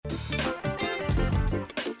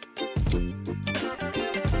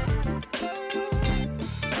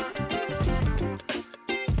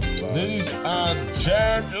Ladies and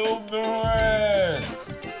gentlemen,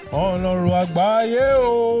 Ọlọ́run àgbáyé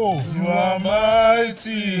o, you are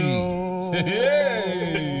mighty.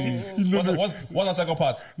 Hey. What's the second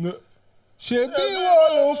part? No. Ṣebí wọ́n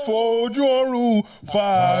ló fojú ọ̀run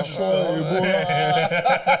fàṣọ ìbora.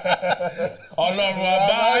 Ọlọ́run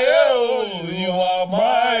àgbáyé o, you are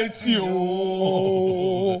mighty o.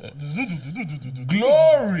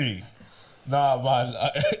 Glory. Nah, man.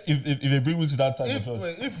 If they bring me to that time,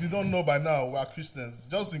 If you don't know by now, we are Christians.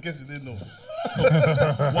 Just in case you didn't know.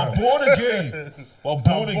 we're born again. We're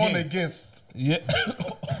born against. Yeah.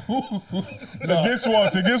 Against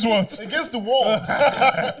what? Against what? Against the world.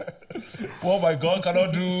 Oh my God,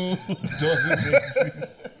 cannot do. Doesn't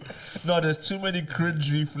exist. No, there's too many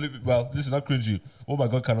cringy flip. Well, this is not cringy. Oh my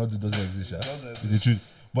God, cannot do doesn't exist. Yeah? It's the truth.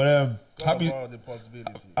 But happy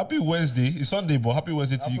Wednesday. It's Sunday, but happy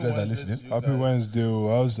Wednesday to you guys that are listening. Happy Wednesday.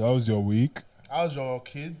 How's your week? How's your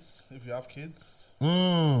kids? If you have kids.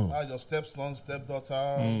 How's your stepson,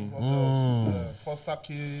 stepdaughter? What else? Foster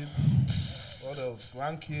kid. What else?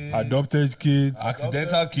 Grandkids. Adopted kids.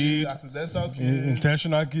 Accidental kid.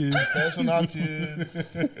 Intentional kids. Intentional kids.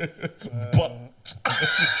 But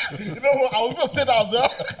you know what? I was going to say that as well.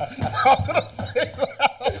 I was going to say that.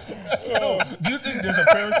 No, do you think there's a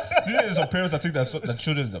parent? Do you think there's some parents that think that their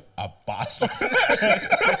children are bastards?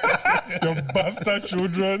 Your bastard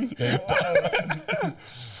children.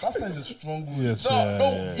 Bastard is a strong word. Yes.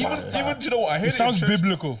 No. Even you know what? I hate it sounds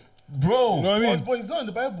biblical, bro. You know what I mean? But it's not in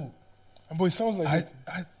the Bible. But it sounds like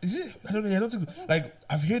is it? I don't know. I don't think like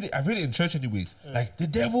I've heard it in church anyways. Like the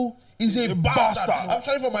devil is a bastard. I'm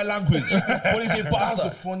sorry for my language, but he's a That's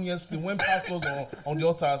bastard. the funniest thing when pastors on the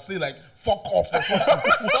altar say like "fuck off" or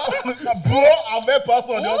something. Bro, I've heard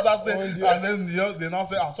pastors on the altar say, and then they now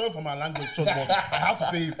say, "I'm sorry for my language, church, but I have to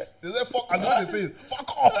say it." They say "fuck," and then they say "fuck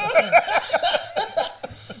off."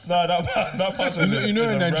 No, that pastor. you know,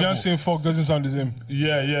 in Nigerian saying "fuck" doesn't sound the same.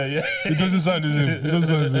 Yeah. It doesn't sound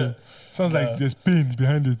the same. Sounds like there's pain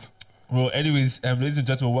behind it. Well, anyways, ladies and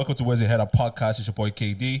gentlemen, welcome to Wednesday Head Up Podcast. It's your boy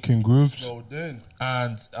KD. King Grooves. So then,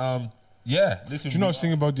 And yeah, listen. Do you know what I was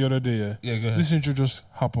thinking about the other day? Yeah, Yeah, go ahead. This intro just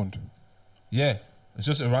happened. Yeah, it's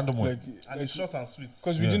just a random one. and it's short and sweet.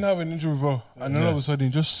 Because we didn't have an intro before, and then all of a sudden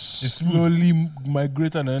it just It's smooth. slowly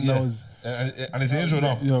migrated, and now it's and it's the intro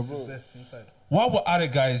now. yeah, It's bro. there inside. While we're at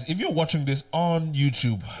it, guys, if you're watching this on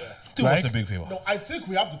YouTube, do us a big favor. No, I think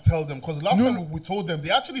we have to tell them because last time we told them, they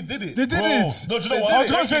actually did it. They did Bro, it. No, do you know what? I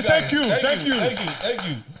was going to say guys. thank you. Thank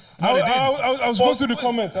you. No, they did. I was going through the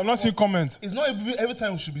comments. I'm not seeing comments. It's not every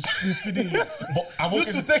time we should be feeding you. But I'm You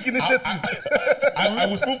okay. to take initiative. I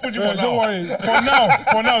will spoon feed you for Yeah, now. don't worry. For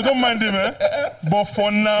now, don't mind him, eh? But for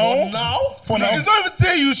now, For now, It's not even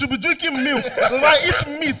saying you should be drinking milk. So like eat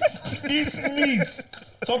meat. eat meat.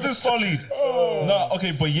 Something solid. No,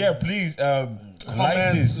 okay, but yeah, please like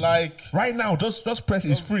Comments, this. like Right now, just press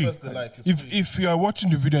it's free. press the like. It's free. if you are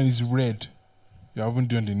watching the video and it's red, you haven't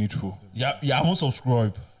done the needful. Yeah, I won't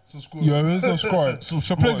subscribe. Subscribe. You haven't subscribed. So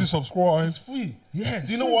press the subscribe. It's free. Yes.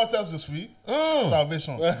 Do you know what else is free?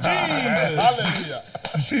 Salvation.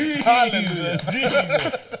 Jesus. Hallelujah.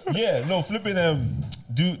 Jesus. Yeah, no, flipping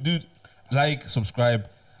do like, subscribe,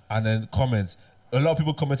 and then comment. A lot of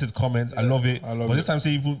people commented comments. I love it. But this time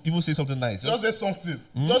say even say something nice. Just say something.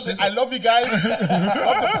 Just say, I love you guys. I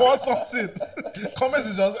have to pour something. Comment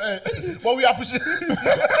is just, but we appreciate it.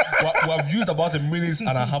 we have used about a minute and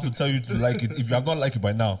I have to tell you to like it. If you have not liked it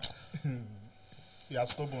by now, You are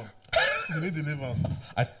stubborn. You need deliverance.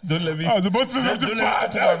 don't let me. I was about to say Don't something let me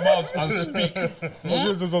bad. open my mouth and speak. I was about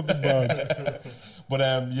to say something bad. But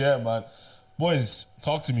yeah, man, boys,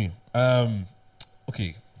 talk to me.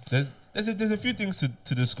 Okay, there's a few things to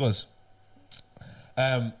discuss.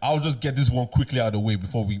 I'll just get this one quickly out of the way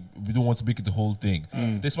before we don't want to make it the whole thing.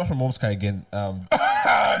 They smashed my mom's car again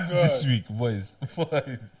this week, boys.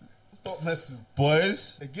 Stop messing.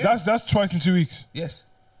 Boys. Again? That's twice in 2 weeks. Yes.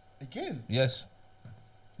 Again? Yes.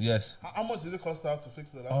 How much did it cost out to fix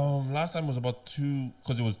the last one? Last time was about 2,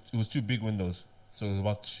 because it was 2 big windows, so it was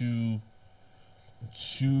about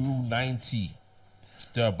 290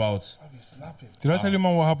 thereabouts. I'll be snapping. Did I tell you,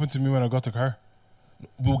 man, what happened to me when I got the car?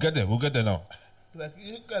 We'll get there now. Like,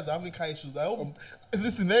 you guys are having car issues. I hope.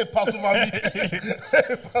 Listen, they pass over me.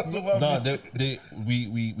 Pass over No, me.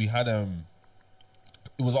 we had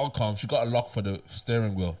it was all calm. She got a lock for the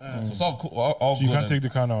steering wheel, so it's all cool, all So you good. can't take the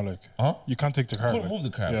car now, like. Huh? You can't take the car. Couldn't like. move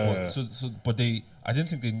the car, Yeah, but, yeah. but I don't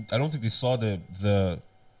think they saw the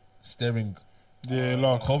steering The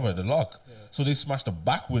lock. cover, the lock. So they smashed the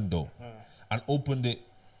back window and opened it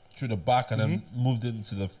through the back, and then moved it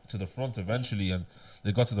to the front eventually, and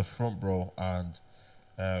they got to the front, bro, and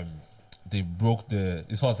they broke the.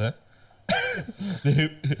 It's hot, eh?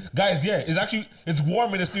 Guys, yeah, it's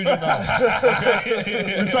warm in the studio now.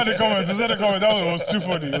 Inside the comments. That was too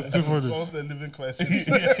funny. It was too funny. It's also a living crisis.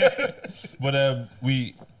 But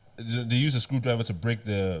they use a screwdriver to break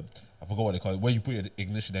the. I forgot what they call it. Where you put your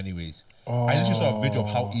ignition, anyways. I just saw a video of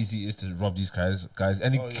how easy it is to rob these cars. Guys,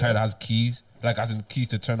 any car that has keys, like as in keys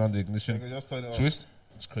to turn on the ignition, You can just turn it on. twist.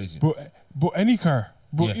 It's crazy. But any car.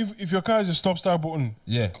 But Yeah. if your car has a stop-start button,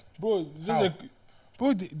 Yeah. bro,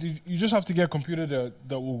 you just have to get a computer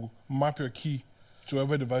that will map your key to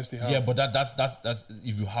whatever device they have. Yeah, but that's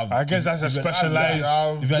if you have. I guess that's a if you're-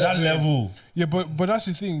 specialized. If you're at that level, Yeah, but that's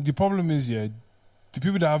the thing. The problem is, the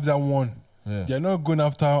people that have that one, they're not going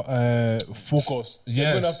after Focus.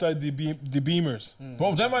 They're going Yes. after the Beamers.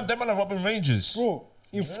 bro, them man are robbing ranges. Bro,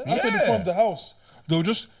 after the front of the house, they'll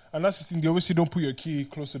just, and that's the thing, they always say don't put your key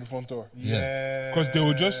close to the front door. Yeah. Because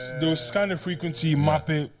they'll scan the frequency, map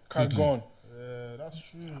it, car Quickly. gone. Yeah, that's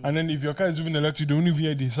true. And then if your car is even electric, they don't even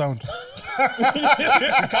hear the sound.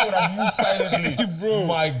 The car would have moved silently, Bro.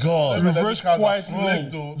 My God. Reverse Electric cars are quiet, slick,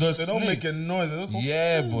 bro. though. The They don't slick. make a noise. They don't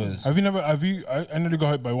Yeah, boys. I nearly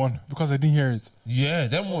got hit by one because I didn't hear it. Yeah,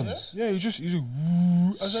 them ones. Yeah, you just, I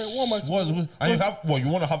was like, what am I What? And you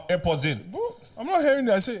want to have AirPods in? Bro, I'm not hearing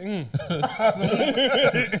that. I say,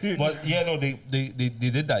 But yeah, no, they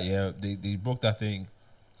did that. Yeah, they broke that thing,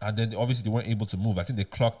 and then obviously they weren't able to move. I think they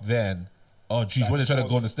clocked then. Oh geez, when they try to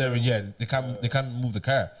go on the steering, they can't move the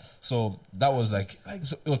car. So that was like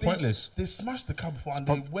so it was pointless. They smashed the car before and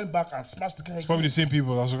they went back and smashed the car. it's probably the same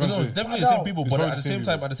people. That's what I It was was going to say. definitely the same people, It's but probably at the the same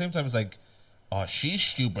same time, it's like, oh, she's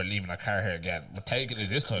stupid leaving a car here again. We're taking it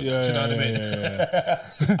this time. Yeah, you know what I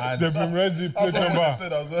mean? And They memorized the plate number.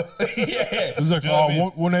 said as well. yeah, It's like, you know what I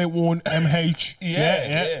mean? 181 MH.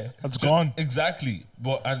 Yeah. That's gone. Exactly.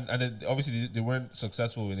 But and then obviously they weren't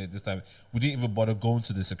successful in it this time. We didn't even bother going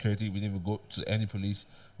to the security. We didn't even go to any police.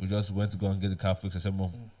 We just went to go and get the car fixed. I said,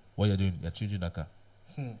 Mom, what are you doing? You're changing that car.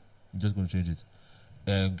 You're just going to change it.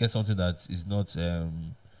 Get something that is not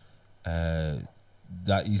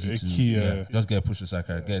that easy A to Kia. just get a push to start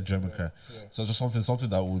car, get a German car. So just something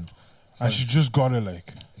that would And she just got it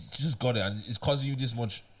like. you just got it, and it's causing you this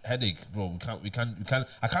much headache, bro. We can't.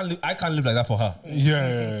 I can't live like that for her.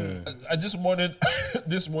 Yeah. This morning,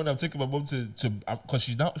 I'm taking my mom to because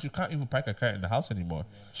she can't even park her car in the house anymore.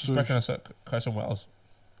 She's So parking her car somewhere else.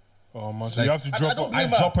 Oh man, so Like, you have to drop don't her. I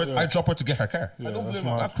blame drop her. her. I drop her to get her car. Yeah, I don't that's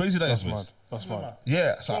blame her. mad. How crazy that That's is, mad. Wiz. That's mad.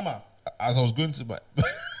 Yeah. So Trauma. as I was going to my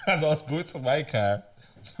my car,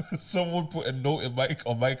 someone put a note in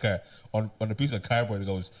on my car on a piece of cardboard. It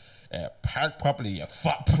goes, "Park properly, you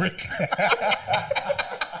fat prick."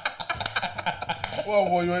 Well,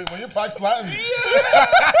 when you park slightly.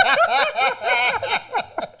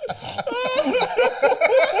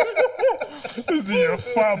 This is your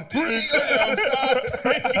fat prick.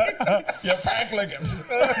 You park like it.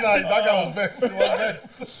 Nah, that guy was vexed. He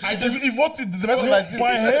was vexed. He voted the message like this.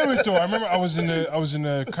 But I hear it though. I remember I was in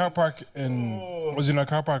a car park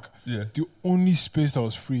Yeah. The only space that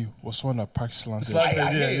was free was one that parked slanted. I Yeah,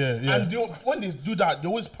 hate it. yeah. And when they do that, they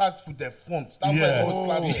always park with their front. That's Yeah. why it's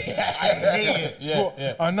always slanted. I hate it. Yeah, Bro,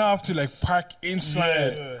 yeah. I now have to like park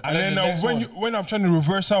inside, Yeah. and then the next when I'm trying to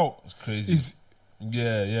reverse out, It's crazy. Is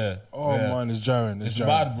Yeah. oh Yeah. man, it's jarring. It's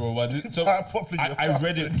jarring. bad, bro. But so Properly, I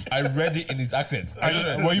read it. I read it in his accent. I just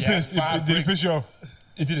read, Were you "Yeah, pissed? fat Did it prick." piss you off?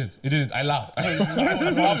 It didn't. I laughed. I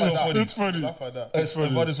laughed so funny. It's funny. Laugh at that. It's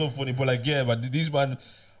funny. It's so funny. But like, yeah, but these man.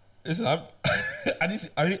 Listen, I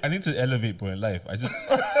need to elevate, bro, in life. I just,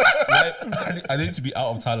 I need to be out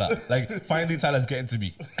of Tala. Like, finding Tala is getting to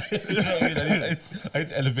me. You know what I mean? I need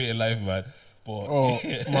to elevate in life, man. But Oh,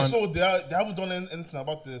 man. So they haven't done anything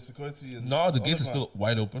about the security. And no, the gates are whatever. still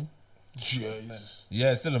wide open. Jesus.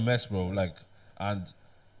 Yeah, it's still a mess, bro. Like, and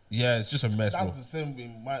yeah, it's just a mess, That's bro. the same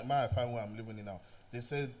in my apartment where I'm living in now. They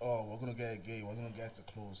said, "Oh, we're gonna get a gate. We're gonna get it to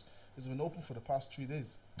close." It's been open for the past 3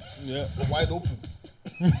 days. Yeah. Wide open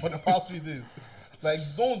for the past 3 days. Like,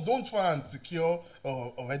 don't try and secure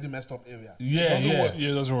already messed up area. Yeah, It doesn't yeah. work. Yeah,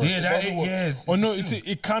 it doesn't work. Yeah, that doesn't work. yes. Oh no,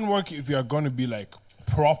 it can work if you are going to be like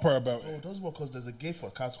proper about Oh, it. it doesn't work because there's a gate for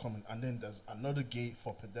cars coming, and then there's another gate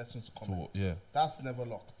for pedestrians to come in. Yeah, That's never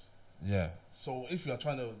locked. yeah. So if you're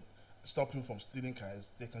trying to stop people from stealing cars,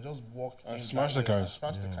 they can just walk And in smash that the way cars.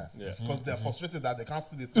 and smash the car. Yeah. Because they're frustrated that they can't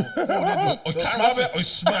steal it. So Or they'll can't smash have it, or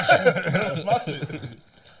smash it. they'll smash it.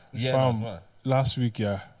 Yeah, Fam, that's mad. last week,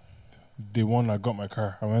 yeah, the one I got my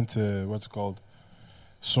car. I went to what's it called,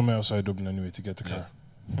 somewhere outside Dublin anyway to get the car.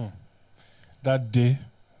 That day,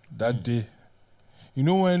 you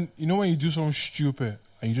know when you do something stupid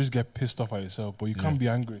and you just get pissed off at yourself, but you can't be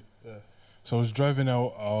angry. Yeah. So I was driving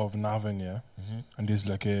out of Navan, yeah, and there's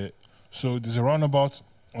like a So there's a roundabout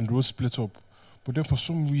and the road splits up, but then for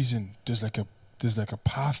some reason there's like a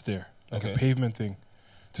path there, like Okay. a pavement thing,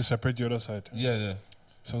 to separate the other side. Yeah.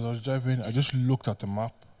 So as I was driving, I just looked at the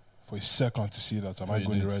map for a second to see that am I you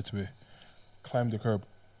going the did. right way. Climbed the curb,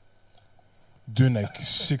 doing like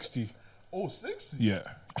 60. Oh, 60? Yeah,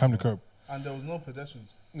 climbed the curb. And there was no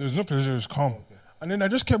pedestrians. There was no pleasure, it was calm. Okay. And then I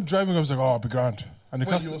just kept driving. I was like, oh, I'll be grand. And the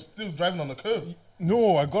Wait, cast- you were still driving on the curb?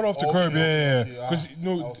 No, I got off the Okay, curb. Yeah. okay. Because I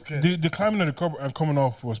no, was scared. the climbing of the curb and coming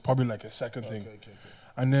off was probably like a second thing. Okay.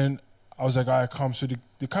 And then I was like, all right, come. So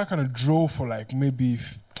the car kind of drove for like maybe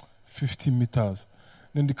 50 meters.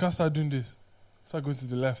 Then the car started doing this. Started going to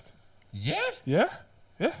the left. Yeah? Yeah.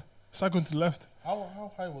 Started going to the left.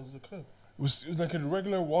 How high was the curb? It was like a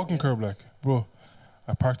regular walking curb, like, bro.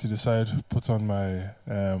 I parked to the side, put on my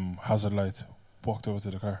hazard light, walked over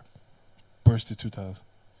to the car, bursted 2 tires.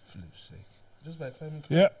 Flip's sake. Just by climbing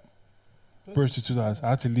curb? Yeah, bursted 2 tires. I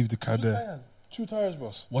had to leave the car Two there. tires. 2 tires,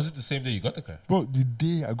 boss. Was it the same day you got the car? Bro, the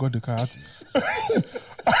day I got the car, I had to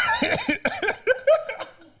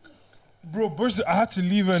bro, bursted. I had to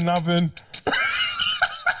leave a Navan.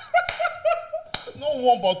 No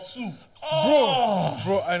one but two.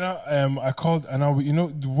 Bro, and I called, and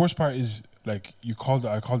the worst part is like I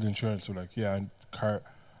called the insurance, so like, yeah, and car.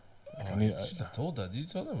 Like, You should have told that. Did you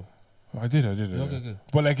tell them? I did. Okay, Yeah. good.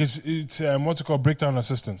 But like it's what's it called, breakdown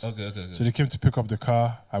assistance. Okay. So they came to pick up the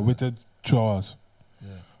car. I waited 2 hours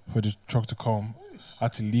for the truck to come. I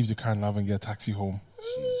had to leave the car now and get a taxi home.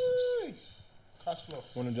 Hey. Cash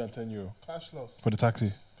loss. €110 Cash loss. for the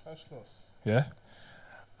taxi. Cash loss. Yeah.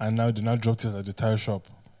 And now they dropped it at the tire shop.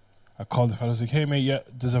 I called the fellow. I was like, hey mate, yeah,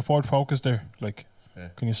 there's a Ford Focus there. Like,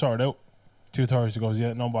 can you sort it out? 2 tires. He goes,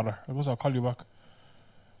 yeah, no bother. I goes, I'll call you back.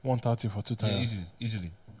 130 for 2 tires. Yeah,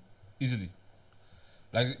 easily.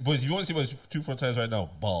 Like, boys, if you want to see my 2 front tires right now,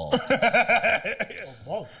 ball. Oh,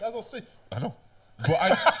 wow. That's not safe. I know. Bro,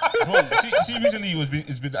 see, recently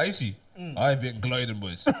it's been icy. I've been gliding,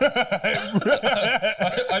 boys. I've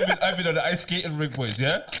been on the ice skating rink, boys.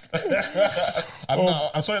 Yeah.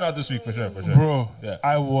 I'm sorry out this week for sure. Bro, Yeah.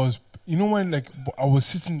 I was, when like I was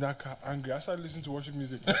sitting in that car angry. I started listening to worship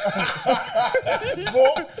music. Bro, that's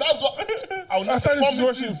what I will I not started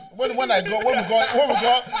promise you. to- When we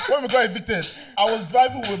got evicted, I was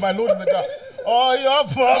driving with my load in the car. Oh, your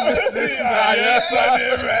promises. yes, I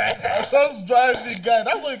did, I just drive the guy.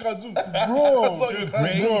 That's what you can do. That's what you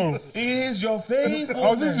can do. Bro, Is your faith? I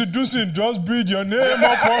was introducing Just Breathe Your Name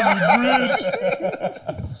Up on the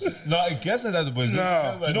bridge. No, I guess that's the boys.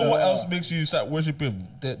 Nah. You know what else makes you start worshiping?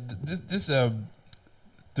 The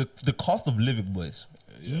cost of living, boys.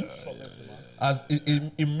 As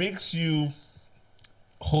it makes you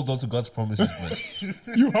hold on to God's promises, boys.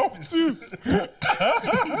 You have to.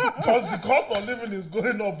 Because the cost of living is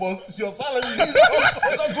going up, but your salary is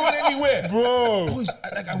It's not going anywhere, Bro. Boys,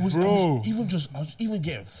 I was even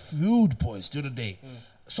getting food, boys, the other day.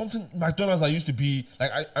 Something McDonald's I used to be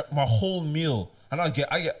like my whole meal, and I get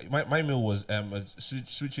my meal was a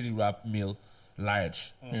sweet chili wrap meal,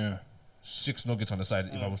 large, Yeah. 6 nuggets on the side.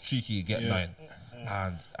 If I was cheeky, get 9,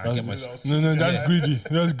 and I get my No, that's greedy.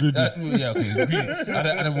 That's greedy. yeah, okay, really. and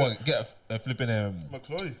then what? Get a flipping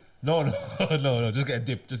McFlurry. No, just get a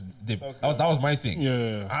dip, just dip. Okay. That was my thing.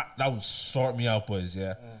 Yeah. That would sort me out, boys.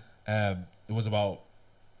 Yeah, it was about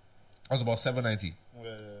 $7.90.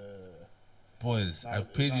 Boys, I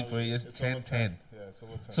paid it for it. It's 10.10. Yeah, it's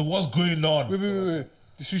over 10. So what's going on? Wait.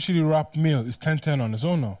 The sweet chili wrap meal is 10-10 on its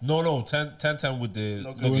own now. No, 10.10 with the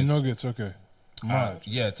Nuggets. With nuggets. nuggets, okay. Ah, Mad.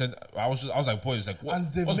 yeah, 10. I was like, boys, like, what, And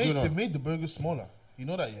what's going they on? made the burger smaller. You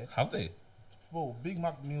know that, yeah? Have they? Bro, Big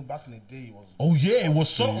Mac meal back in the day was Oh yeah, it was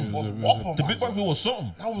something. was it was whopper, The man. Big Mac meal was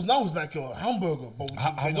something. Now it's like a hamburger, but I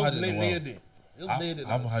haven't they had just it in a while. layered it. Just layered it.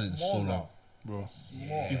 I haven't like had it in so small long. now. Bro.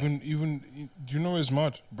 Small. Even do you know it's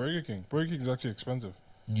mad? Burger King is actually expensive.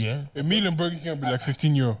 Yeah. A meal in Burger King will be like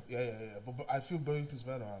 €15. Yeah. But I feel Burger King's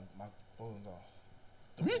better than McDonald's.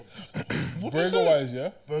 What do you say? Burger wise, yeah?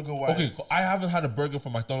 Burger wise. Okay, I haven't had a burger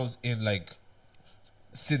from McDonald's in like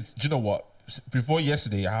since. Do you know what? Before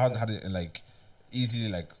yesterday, I hadn't had it in like easily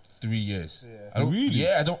like 3 years. Yeah. I don't, Really?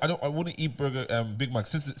 Yeah, I wouldn't eat burger Big Mac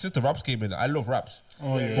since the wraps came in. I love wraps.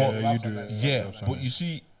 Oh Yeah, yeah, yeah, you do. yeah. Yeah, but you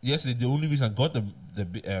see, yesterday the only reason I got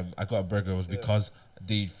I got a burger was because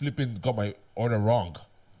they flipping got my order wrong.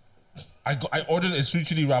 I ordered a sweet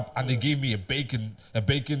chili wrap and they gave me a bacon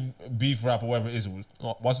beef wrap or whatever it is. It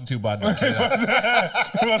wasn't too bad. No.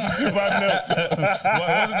 It wasn't too bad now. Well,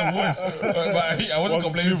 it wasn't the worst. But I wasn't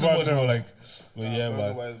complaining too too bad, much. no. But like, but yeah, Burger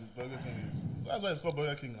man. wise, Burger King is. That's why it's called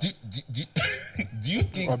Burger King. Now. Do you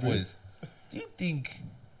think, Probably. boys? Do you think?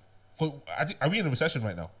 'Cause are we in a recession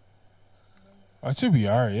right now? I'd say we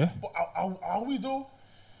are, yeah. But are we though?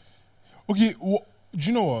 Okay, do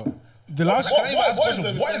you know what? The last. Can I even ask a what is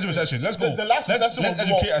question? the What is the recession? Let's go. The last let's recession was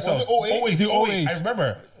educate what? Was ourselves. it 08? The 08. 08. I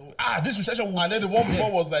remember. This recession. And then the one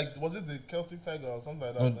before was like, was it the Celtic Tiger or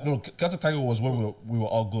something like that? No, Celtic Tiger was when we were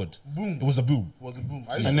all good. Boom. It was the boom. Was the boom?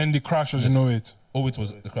 And then the crash was in 08. 08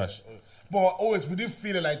 was the crash. But always we didn't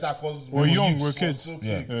feel it like that because We're young, youths, we're kids. so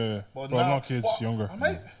Yeah. big. Yeah. But Well, now, not kids, younger.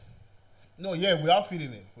 No, yeah, we are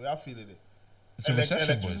feeling it. We are feeling it. It's a recession,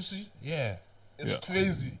 Electricity, boys. Yeah. it's Yeah.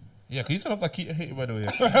 crazy. Yeah, can you turn off that key by the way?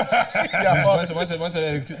 Yeah, but Man said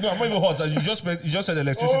electricity. No, I'm not even hot. You just said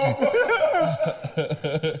electricity.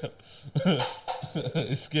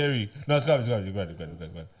 It's scary. No, it's coming. Go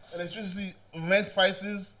ahead. electricity rent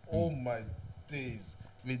prices, oh my days,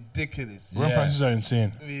 ridiculous. Rent Yeah. prices are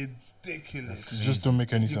insane. Ridiculous. It just don't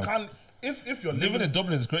make any You sense. can't if you're Living living in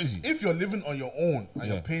Dublin is crazy. if you're living on your own and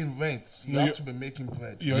Yeah. you're paying rent, you No, have you- to be making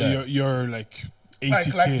bread. You're like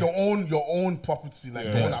 80K. Like your own property, like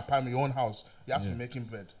your Yeah. own apartment, your own house. You have to be making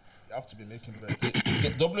bread. You have to be making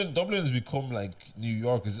bread. Dublin has become like New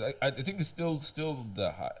York. I think it's still the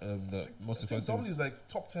most I think expensive. Dublin is like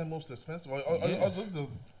top 10 most expensive. Or Yeah. is it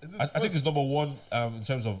I think it's number one in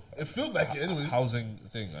terms of it feels like it anyways. housing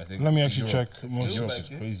thing. I think. Let me in actually Europe. check. Most feels Europe like is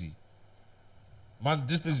it. crazy. Man,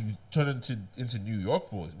 this place is turning into New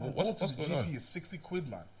York, boys. Man, What's go to the going GP on? is 60 quid,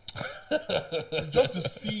 man. Just to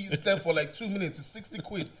see them for like 2 minutes is 60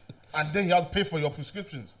 quid. And then you have to pay for your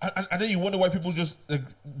prescriptions. And then you wonder why people just like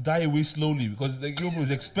die away slowly because like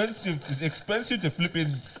it's expensive. It's expensive to flip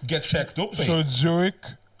in, get checked. Don't pay. So Zurich,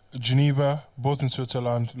 Geneva, both in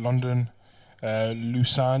Switzerland, London,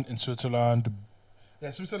 Lausanne in Switzerland,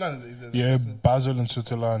 Yeah, Switzerland is yeah, Basel in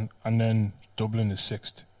Switzerland, and then Dublin is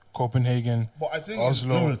 6th. Copenhagen, But I think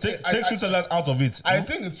Oslo. No, take Switzerland out of it. I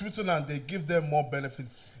think in Switzerland they give them more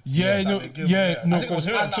benefits. Yeah, than no, they give- yeah, no, I think it was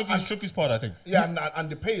here on and- Chucky's part. I think. Yeah, and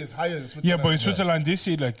the pay is higher in Switzerland. Yeah, but in Switzerland they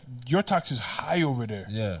say like your tax is high over there.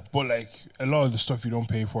 Yeah. But like a lot of the stuff you don't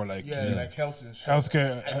pay for, like Yeah, like health insurance.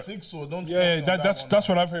 healthcare. I think so. Don't. Yeah, quote me on that's one. that's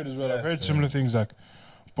what I've heard as well. Yeah. I've heard similar things like,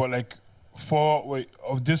 but like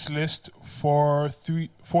of this list, four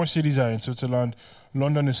cities are in Switzerland.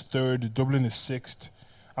 London is 3rd, Dublin is 6th,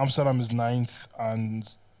 Amsterdam is 9th, and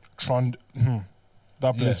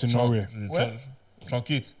that place in Norway. Where?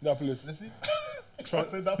 Truncate. That place. Let's see. I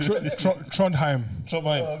said that. Trondheim.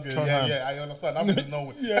 Trondheim. Okay, Trondheim. yeah, I understand. That is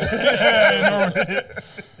Norway. Do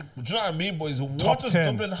you know what I mean, boys? What Top does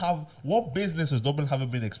 10. Dublin have? What businesses Dublin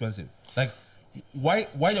haven't been expensive? Like, why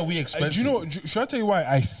are we expensive? Do you know? Should I tell you why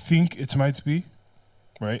I think it might be?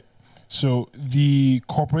 Right. So the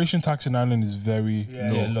corporation tax in Ireland is very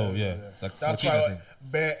Yeah, Yeah, low. low, yeah. Like That's 14, I why think.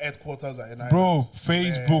 bare headquarters are in Ireland. Bro,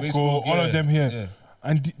 Facebook, Facebook, all yeah, of them here. yeah.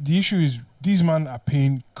 And the issue is these men are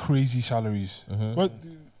paying crazy salaries. But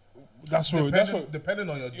that's what Depending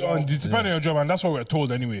on your on, job. depending on your job, and that's what we're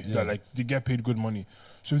told anyway. Yeah. That like they get paid good money.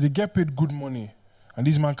 So if they get paid good money, and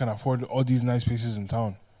these men can afford all these nice places in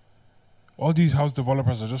town, all these house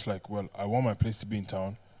developers are just like, well, I want my place to be in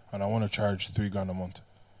town, and I want to charge $3,000 a month.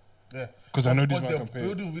 Yeah. 'Cause I know these But men they're can pay.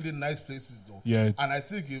 building really nice places though. Yeah. And I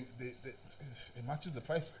think it matches the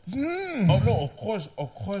price. Oh no, of course,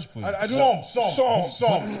 boys. I Some.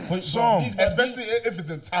 But Some. these- Especially if it's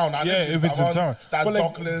in town. And Yeah, if it's in around town. That But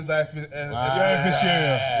like- Docklands, Yeah, if it's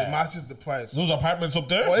here, it matches the price. those apartments up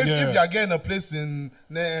there. Or if Yeah. you're getting a place in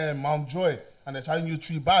Mount Joy and they're charging you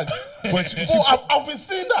 3 bags. But I've been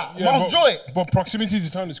seeing that. yeah, Mount but, Joy. but proximity to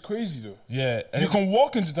town is crazy though. Yeah, and You can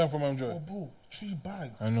walk into town from Mount Joy. Oh, bro, 3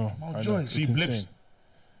 bags. I know. Mount I know. Joy. It's Three blips. insane.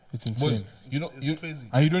 It's boys, insane. you know, It's you, crazy.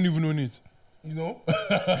 And you don't even own it. You know?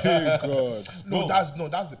 Hey God. No, that's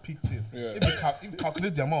the peak thing. Yeah. If you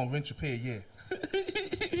calculate the amount of rent you pay a year,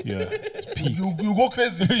 Yeah. It's peak. you go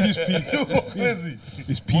crazy. It's peak. You go crazy.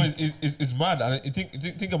 It's boys, peak. it's mad. And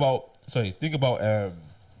think about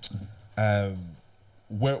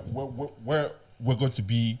where we're going to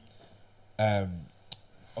be.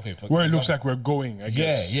 Okay, for Where it looks example- like we're going, I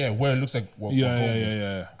guess. Yeah, where it looks like we're Yeah, going.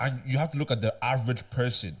 yeah. And you have to look at the average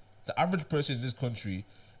person. The average person in this country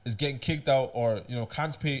is getting kicked out, or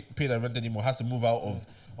can't pay their rent anymore. Has to move out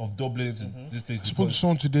of Dublin into this place. I spoke to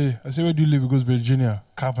someone today. I said, where do you live? He goes, Virginia,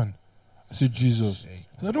 Cavan. I said, Jesus.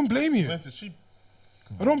 I don't blame you. Rent is cheap.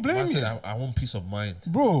 I don't blame Man you. said, I want peace of mind,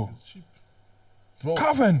 Bro, It's cheap. bro.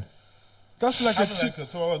 Cavan. That's like Having like a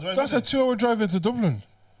 2-hour drive. that's a 2-hour drive into Dublin.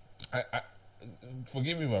 I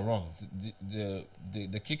forgive me if I'm wrong.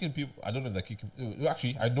 The kicking people. I don't know if they're kicking.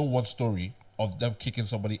 Actually, I know one story of them kicking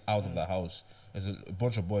somebody out of the house. There's a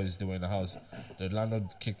bunch of boys. They were in the house. The landlord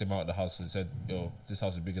kicked them out of the house and said, "Yo, this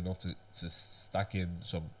house is big enough to stack in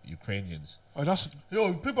some Ukrainians." Oh, that's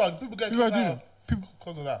Yo, people get People are kicked doing out.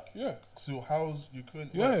 Because of that. Yeah. So how's Ukraine?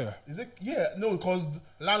 Yeah. Is it? Yeah. No, because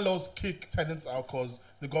landlords kick tenants out because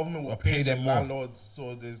the government will Or pay pay them the more. landlords.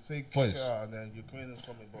 So they say kick Boys. her and then Ukraine is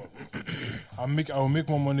coming. But listen, I will make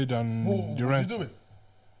more money than what the would rent. you do it?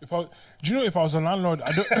 If I, do you know if I was a landlord,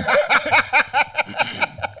 I don't.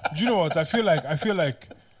 Do you know what I feel like? I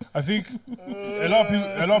think a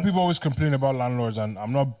lot of people always complain about landlords, and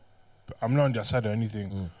I'm not on their side or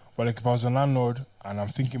anything. But like if I was a landlord and I'm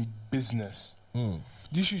thinking business, the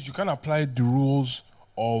issue is you can't apply the rules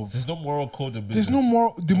of. There's no moral code in business. There's no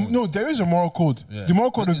moral. No, there is a moral code. Yeah. The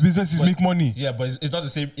moral code of business is but- make money. Yeah, but it's not the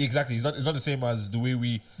same. Exactly, it's not the same as the way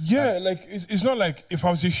we. Yeah, like it's not like if I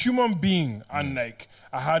was a human being and like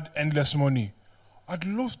I had endless money, I'd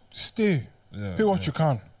love to stay, Yeah, pay what you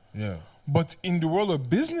can. Yeah, But in the world of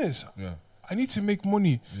business, yeah. I need to make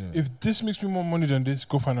money. If this makes me more money than this,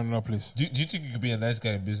 go find another place. Do you think you could be a nice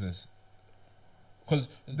guy in business? Because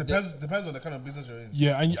Depends on the kind of business you're in.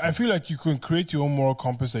 Yeah, and I feel like you can create your own moral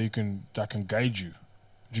compass that can guide you. Do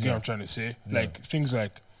you get what I'm trying to say? Like things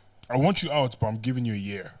like, I want you out, but I'm giving you a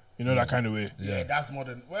year. You know that kind of way. Yeah, that's more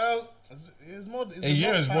than it's more. It's a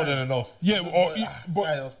year is more than enough. Yeah, but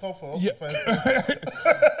Yeah, it was tougher. Yeah.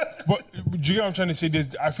 But do you get what I'm trying to say?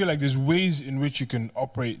 I feel like there's ways in which you can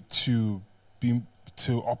operate to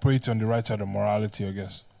operate on the right side of morality, I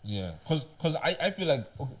guess. Yeah, because I feel like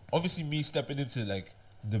okay, obviously me stepping into like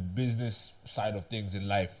the business side of things in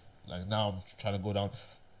life, like now I'm trying to go down,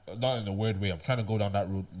 not in a weird way. I'm trying to go down that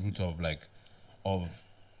route of like of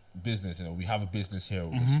business. You know, we have a business here,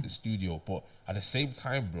 a studio, but at the same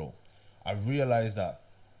time, bro, I realized that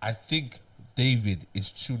I think David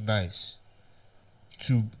is too nice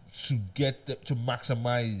to get to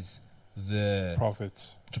maximize the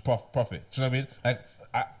Profits. profit. Do you know what I mean? Like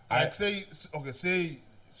Like say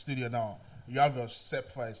studio now, you have your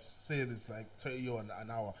set price. Say it's like 30 euro an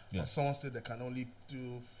hour. Yeah. But someone said they can only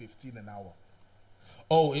do 15 an hour.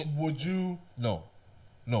 would you no.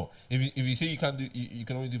 If you say you can't do you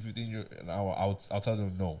can only do 15 euro an hour, I'll tell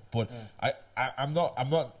them no. But I'm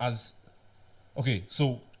not as okay.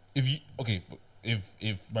 So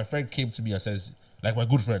if my friend came to me and says, like my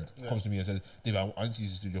good friend comes to me and says, Dave, I need to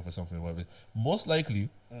use the studio for something or whatever, most likely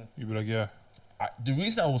You'd be like, yeah. the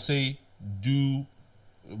reason I will say do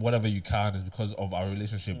whatever you can is because of our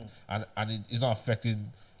relationship and it's not affecting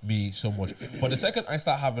me so much. But the second I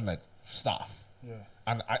start having like staff,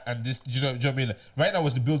 and this, do you know what I mean? Like, right now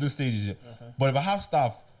it's the building stages, but if I have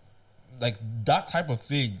staff, like that type of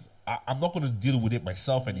thing, I'm not going to deal with it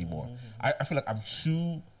myself anymore. I feel like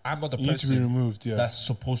I'm not the You need to be person removed, yeah. that's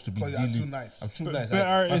supposed to be 'Cause dealing. you're too nice. I'm too nice. But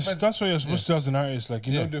My artists, friends- that's what you're supposed to do as an artist. Like,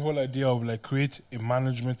 you know Yeah. the whole idea of like create a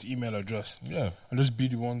management email address. Yeah. And just be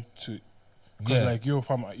the one to. Because Yeah. like, yo,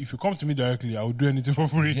 if you come to me directly, I will do anything for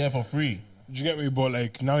free. Yeah, for free. Do you get me? But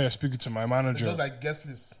like, now you're speaking to my It's manager. just like guest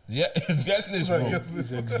list. Yeah, it's guest list, It's like bro. guest It's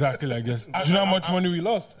list. exactly like this. Do you know how much money we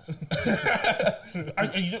lost?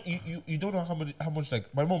 And you don't know how much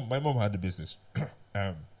like my mom had the business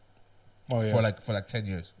Oh yeah. for like 10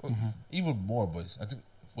 years, even more, boys. I think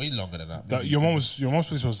way longer than that. That, your mom's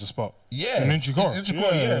place was the spot. Yeah, In Inchicore. In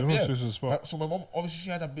Inchicore, yeah. your mom's place was the spot. So my mom obviously she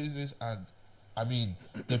had a business, and I mean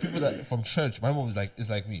the people that from church. My mom is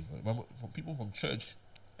like me. For people from church,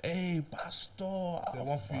 hey pastor, They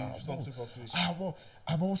want something for free.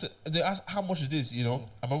 I'm almost. They ask how much is this? You know,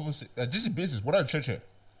 I'm almost. This is business. We're not in church here.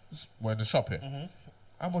 We're in the shop here.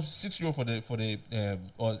 How much? €6 for the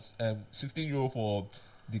or 16 euro for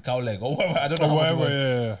the cow leg or whatever. I don't know Or how much it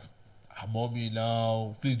whatever, was. yeah. Mommy,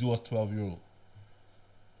 now please do us €12.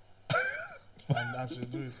 And she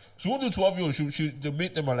do it. She won't do €12. She they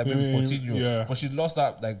made them at like maybe €14. Yeah. But she lost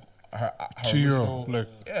that like her €2, original- like.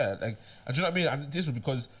 yeah, like, and do you know what I mean? And this was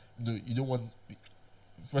because you don't want.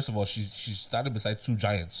 First of all, she's standing beside two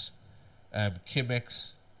giants,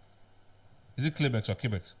 Kimex. Is it Klimex or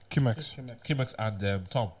Kimex? Kimex. Kimex and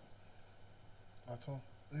Tom. At all.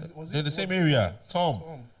 They're in the same area. Tom.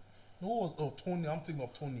 Who was Tony? I'm thinking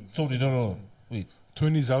of Tony. Tony, no. Wait.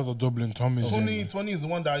 Tony's out of Dublin. Tom is in. Tony is the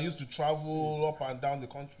one that used to travel up and down the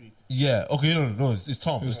country. Yeah. Okay. No. It's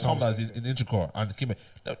Tom. It's Tom Tom. that's in Inchicore and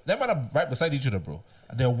Kimex. They might have right beside each other, bro.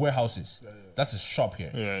 And they're warehouses. That's a shop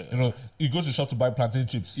here. Yeah. You know, you go to the shop to buy plantain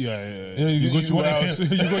chips. Yeah. You know, You go to wanna- warehouse. You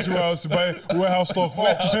go to warehouse to buy warehouse stuff.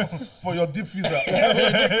 For your deep freezer. Do you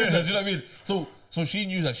know what I mean? So she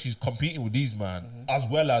knew that she's competing with these man, as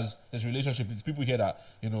well as this relationship. There's people here that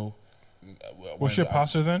Was she a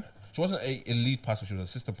pastor then? She wasn't a lead pastor. She was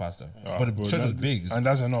assistant pastor. Ah, but the bro, church was that- big, and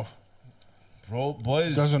that's enough. bro.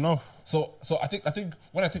 Boys, That's enough. So I think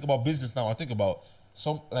when I think about business now, I think about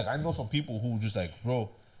I know some people who just like, bro,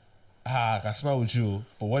 I can smile with you,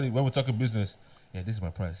 but when we're talking business, yeah, this is my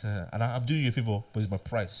price, and I'm doing you a favor, but it's my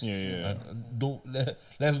price. Yeah. And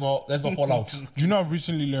let's not fall out. Do you know I've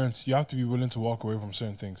recently learned you have to be willing to walk away from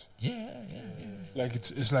certain things. Yeah. Like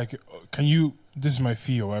it's like, can you? This is my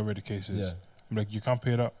fee or whatever the case is. Yeah. I'm like, you can't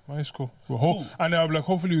pay that. Oh, it's cool. And I'm like,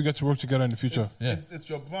 hopefully we get to work together in the future. It's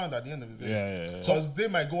your brand at the end of the day. Yeah. So they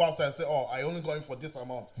might go outside and say, "Oh, I only got him for this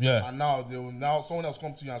amount." Yeah. And now someone else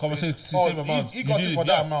come to you and say, It's the "Oh, same amount. he got You you did for it,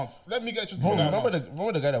 that yeah. amount. Let me get you Bro, for that remember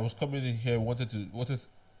amount." the guy that was coming in here wanted he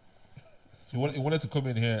wanted to come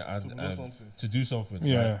in here to do something.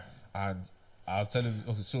 Yeah. Right? And I'll tell him.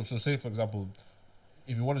 Okay, so say for example,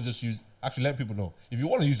 if you want to just use, actually let people know, if you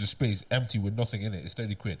want to use the space empty with nothing in it, it's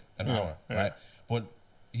 30 quid an hour, right? But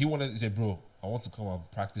he wanted to say, bro, I want to come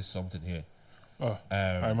and practice something here. Oh,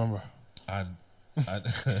 I remember. And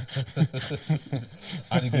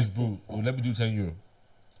and he goes, bro, well, let me do €10.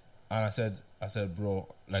 And I said, bro,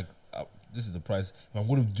 like this is the price. If I'm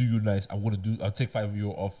going to do you nice, I'll take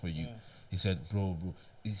 €5 off for you. He said, bro.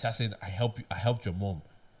 He started saying, I helped your mom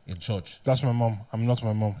in church. That's my mom. I'm not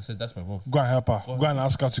my mom. I said, that's my mom. Go and help her. Go and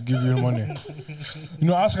ask her to give you the money.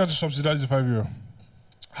 Ask her to subsidize the €5.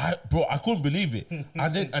 Bro, I couldn't believe it.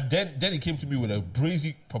 And then he came to me with a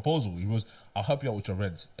brazy proposal. He goes, I'll help you out with your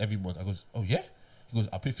rent every month. I goes, oh yeah? He goes,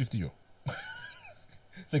 I'll pay €50. He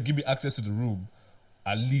said, give me access to the room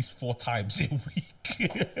at least 4 times a week.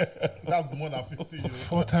 That's more than 50 euros.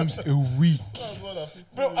 4 times a week. That's more than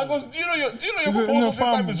 50 Bro, I goes, do you know your No, proposal this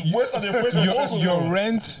fam, time is worse than your first proposal? Your bro.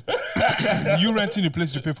 rent, you renting the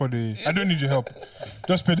place to pay for the. I don't need your help.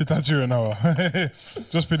 Just pay the €30 an hour.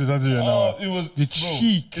 Just pay the €30 an hour. It was The bro,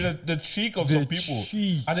 cheek. the cheek of The some people,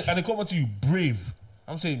 cheek. and they come up to you brave.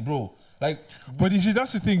 I'm saying, bro, like, But you see,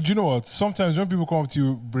 that's the thing. Do you know what? Sometimes when people come up to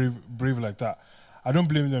you brave like that, I don't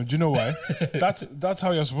blame them. Do you know why? that's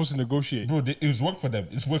how you're supposed to negotiate. bro, it was work for them.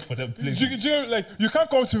 It's work for them. Do you like you can't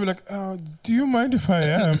come to me like, do you mind if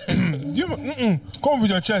I do you come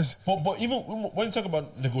with your chest? But even when you talk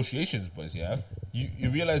about negotiations, boys, yeah,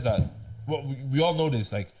 you realize that we all know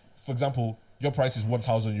this. Like, for example, your price is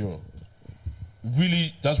 €1,000.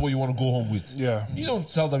 Really, that's what you want to go home with. Yeah. You don't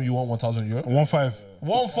tell them you want €1,000. 1.5.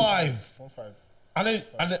 1.5. 1.5. And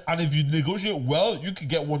if you negotiate well, you could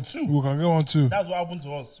get 1.2. We can get 1 too. That's what happened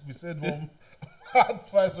to us. We said one hard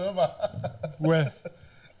price, remember? Where?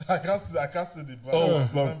 I can't see the brand. Oh,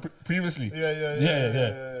 well, previously.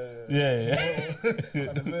 Yeah.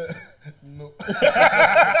 And they said, no.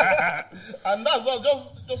 And that's all,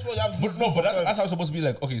 just what you have to do. But that's how it's supposed to be.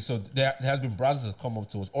 Like, okay, so there has been brands that come up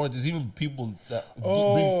to us, or there's even people that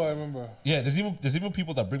I remember. yeah, there's even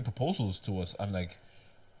people that bring proposals to us, and like,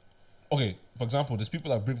 okay, for example, there's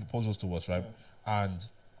people that bring proposals to us, right? And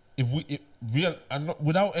if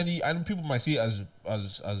without any, and people might see it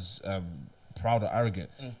as proud or arrogant,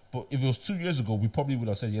 but if it was 2 years ago, we probably would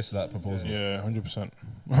have said yes to that proposal. Yeah, 100%.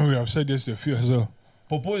 We have said yes to a few as well.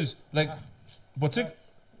 But boys, like, but think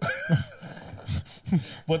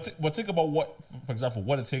think about what, for example,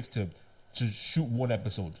 what it takes to shoot one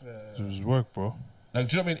episode. It was work, bro. Like,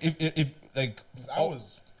 do you know what I mean? If like It's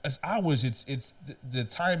hours. It's hours. It's the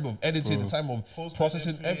time of editing, the time of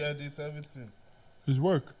processing, edit, everything. It's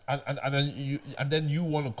work. and then you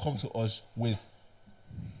want to come to us with.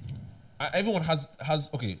 Everyone has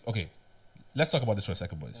okay. Let's talk about this for a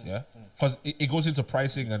second, boys. Yeah, because it goes into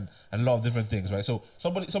pricing and a lot of different things, right? So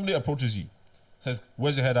somebody approaches you, says,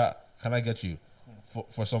 "Where's your head at? Can I get you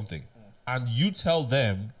for something?" And you tell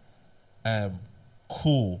them,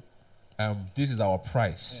 "Cool, this is our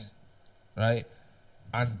price," right?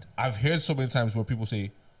 And I've heard so many times where people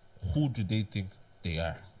say, "Who do they think they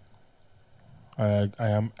are?" I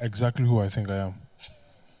am exactly who I think I am.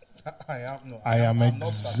 I am. No, I am I'm not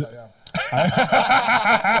that I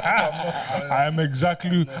am. I am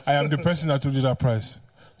exactly. I am the person that told you that price.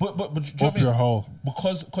 But do you know what I Up mean? your hole.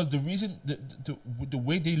 Because the reason the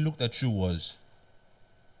way they looked at you was,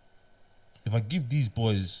 if I give these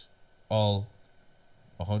boys all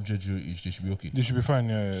 €100 each, they should be okay, They should be fine.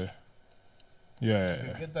 Yeah.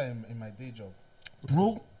 I get that in my day job.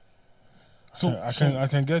 bro. So I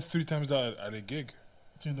can get 3 times that at a gig.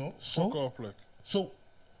 Do you know? Fuck up, like. so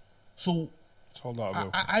It's all that, bro.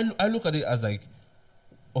 I look at it as like,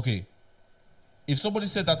 okay, if somebody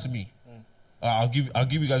said that to me, I'll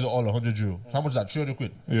give you guys all €100. So how much is that? 300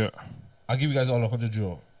 quid. Yeah. I'll give you guys all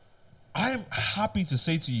 €100. I am happy to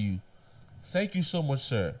say to you, thank you so much,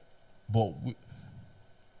 sir. But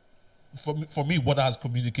for me, what has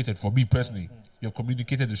communicated, for me personally, you've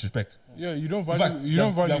communicated disrespect. Yeah, you don't In value. fact, You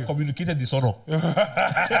don't you have value. communicated dishonor.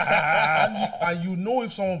 And you know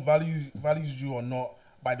if someone values you or not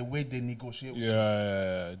by the way they negotiate with you.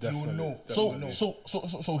 Yeah, You definitely. will know. So You will know.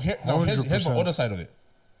 so here, now here's my 100%. other side of it.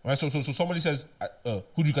 Right? So somebody says,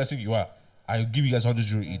 who do you guys think you are? I give you guys 100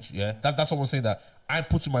 euro each. Yeah, that's someone saying that I'm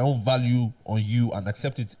putting my own value on you and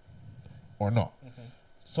accept it or not.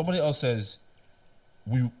 Somebody else says,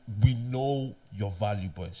 we know your value,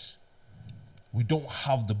 boys. We don't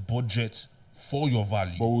have the budget for your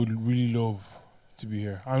value. But we'd really love to be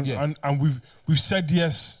here. And Yeah. and we've said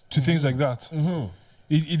yes to things like that.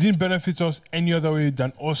 It didn't benefit us any other way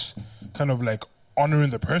than us kind of like honoring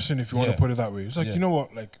the person, if you want Yeah. to put it that way. It's like, Yeah. you know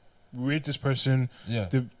what, like, we rate this person. Yeah.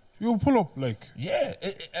 You'll pull up, like, Yeah,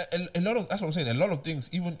 a lot of, that's what I'm saying. A lot of things,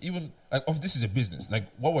 even like, this is a business. Like,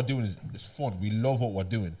 what we're doing is fun. We love what we're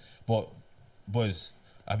doing. But boys,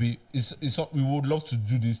 I mean, it's not, we would love to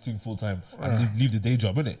do this thing full time and leave the day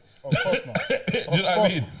job, innit? Of course not. Do you know what I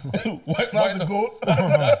mean? why That's the not? goal.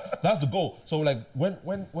 That's the goal. So like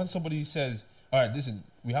when somebody says, all right, listen,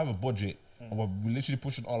 we have a budget, and we're literally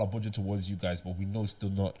pushing all our budget towards you guys, but we know it's still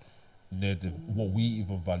not near what we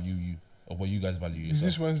even value you or what you guys value yourself. is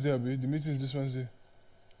this Wednesday, Abi? The meeting is this Wednesday.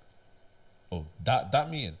 Oh, that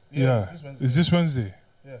meeting? Yeah, it's this Wednesday. Is this Wednesday?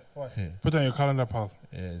 Yeah, why? Put that on your calendar, pal.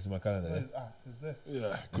 Yeah, it's in my calendar. Where Yeah, it's there.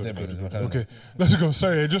 Yeah, there, man, it's in my calendar. Okay, let's go.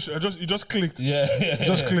 Sorry, you just clicked. yeah. It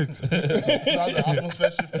just clicked. Now the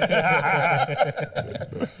atmosphere shifting.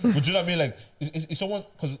 But you know what I mean? Like, it's someone,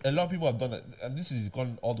 because a lot of people have done it, and this is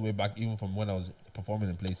gone all the way back, even from when I was performing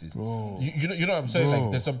in places. Bro. You know what I'm saying? Bro.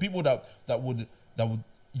 Like, there's some people that would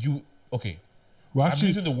okay. Well, I'm actually,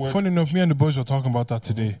 using the word- funny enough, me and the boys were talking about that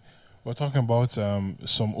today. We're talking about some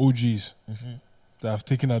OGs that have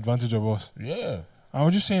taken advantage of us. Yeah. I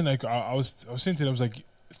was just saying, like, I was saying to them, I was like,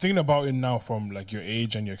 thinking about it now from like your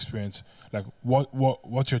age and your experience. Like,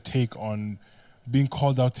 what's your take on being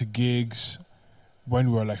called out to gigs when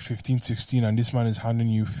we were like 15, 16, and this man is handing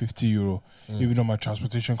you 50 euro, even though my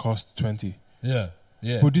transportation cost 20. Yeah.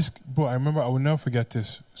 Yeah. But bro, I remember, I will never forget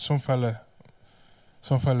this. Some fella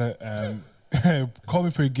called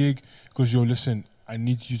me for a gig because, yo, listen, I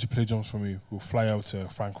need you to play drums for me. We'll fly out to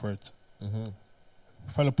Frankfurt.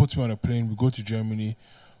 Fella puts me on a plane. We go to Germany.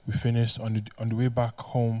 We finished on the way back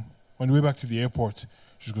home. On the way back to the airport,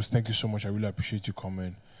 she just goes, "Thank you so much. I really appreciate you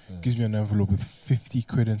coming." Gives me an envelope with 50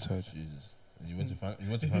 quid inside. Jesus. You went to He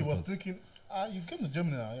was Frankfurt. thinking, you came to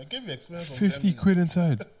Germany now. I gave you experience from 50 Germany. quid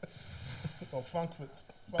inside. Or Frankfurt.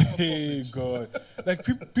 Hey sausage. God!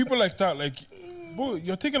 Like people like that. Like, bro,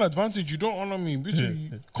 you're taking advantage. You don't honor me. Bitch,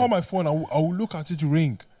 you call my phone. I will look at it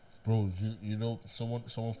ring. Bro, you know, someone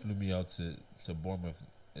flew me out to Bournemouth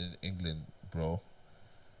in England, bro.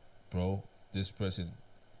 This person,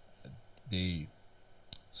 they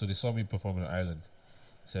saw me perform in Ireland.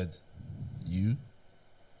 Said,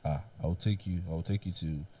 I'll take you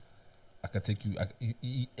to, I can take you,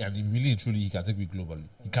 and really and truly, he can take me globally.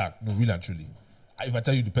 He can't, no, really and truly. If I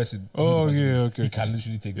tell you the person, Oh, who the person yeah, is, okay. he can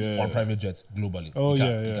literally take me Yeah, on yeah. private jets globally. Oh, He can,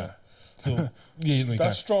 yeah, he yeah. can. So yeah, you know, he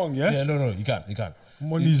That's can. strong, yeah. Yeah, no, he can't.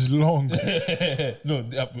 Money's long. No,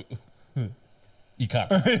 he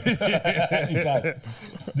can't. He can't.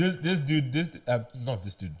 This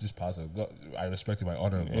pastor. God, I respect him. I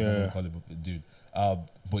honor him. I'm not Yeah. gonna call him a dude.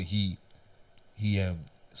 But he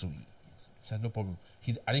said no problem.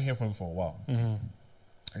 I didn't hear from him for a while. And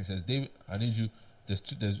he says, David, I need you.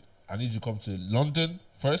 I need you to come to London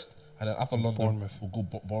first, and then after London, Bournemouth. we'll go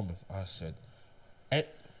Bournemouth. I said,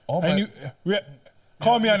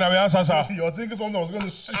 Call me and I will answer, sir. You're thinking something I was going to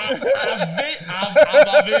shoot.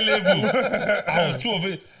 I'm available. I was too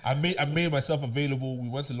available. I made myself available. We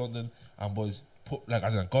went to London and boys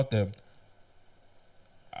as I got them.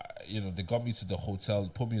 They got me to the hotel,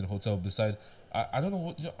 put me in the hotel beside. I don't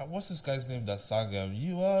know what's this guy's name that sang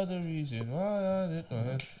 "You Are the Reason Why I Did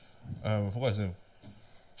Not." I forgot his name.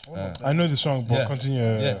 I know the song, but Yeah. continue.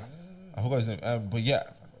 Yeah, I forgot his name. But yeah,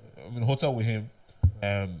 I'm in the hotel with him.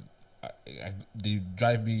 They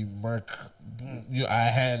drive me Merc.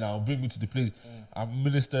 I'll bring me to the place. I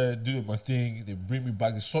minister, doing my thing. They bring me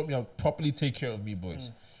back. They sort me out properly, take care of me,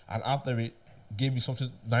 boys. And after it, gave me something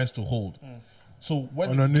nice to hold. So when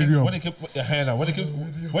it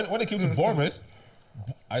came to Bournemouth,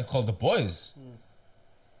 I called the boys.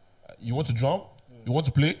 You want to drum? You want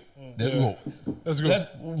to play? There we go. Let's go.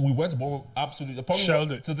 We went to Bournemouth. Absolutely,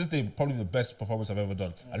 Shelled it. to this day, probably the best performance I've ever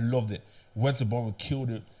done. I loved it. Went to Bournemouth, killed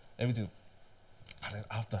it, everything. And then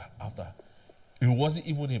after, it wasn't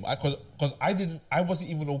even him. Because I wasn't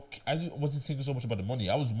even okay. I wasn't thinking so much about the money.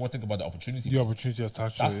 I was more thinking about the opportunity. The opportunity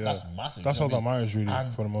attached to it. Yeah. That's massive. That's you all know that what I mean? matters, really,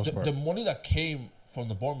 And for the most part. The money that came from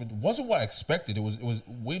the Bournemouth wasn't what I expected. It was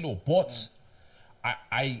way low. But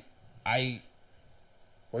I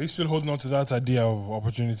Are you still holding on to that idea of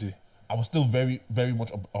opportunity? I was still very, very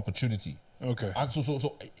much opportunity. Okay. And so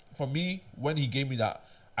for me, when he gave me that,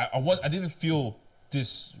 I didn't feel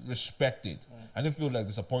disrespected. I didn't feel like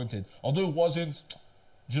disappointed. Although it wasn't,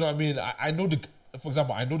 do you know what I mean? I know for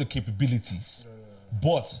example, I know the capabilities,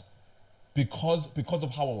 but because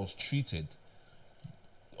of how I was treated,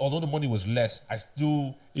 although the money was less, I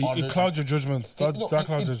still It clouds your judgment. That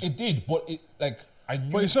clouds it. It did, but I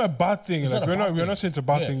knew. But it's not a bad thing. It's Like not a bad we're not saying it's a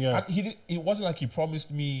bad thing. Yeah. And it wasn't like he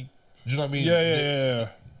promised me. Do you know what I mean?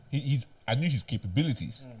 Yeah. I knew his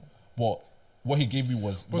capabilities, but what he gave me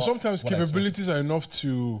was. But not sometimes what I expected. capabilities are enough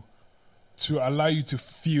to allow you to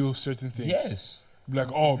feel certain things. Yes.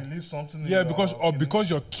 Like Release something. yeah, because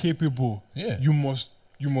you're capable. Yeah. You must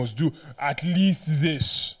do at least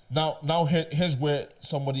this. Now here's where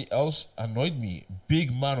somebody else annoyed me.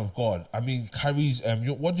 Big man of God. I mean, carries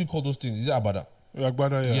what do you call those things? Is it abada? Like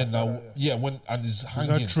brother, Yeah. Now, when and he's He's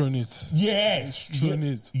hanging. not throwing it. Yes, He's throwing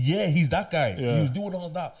yeah, it. Yeah, he's that guy. Yeah. He was doing all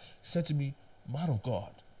that. He said to me, "Man of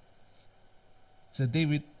God." He said,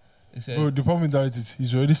 "David." He said, Bro, the problem with that is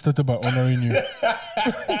he's already started by honoring you.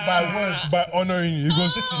 by words. By honoring you. He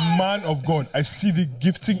goes, man of God, I see the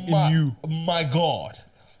gifting in you. My God.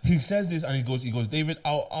 He says this and he goes, David,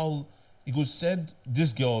 he goes, send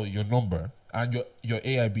this girl your number and your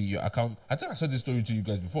AIB, your account. I think I said this story to you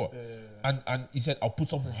guys before. Yeah. And he said, I'll put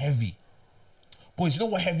something heavy. Boys, you know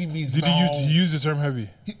what heavy means Did now? he use the term heavy?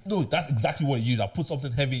 No, that's exactly what he used. I'll put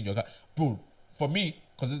something heavy in your account. Bro, for me,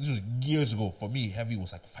 because this was years ago, for me, heavy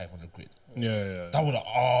was like 500 quid. Yeah. That would have,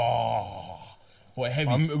 what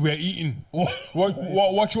heavy? We're eating.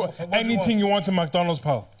 What you anything you want to McDonald's,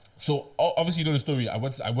 pal. So obviously you know the story. I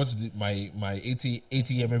went to my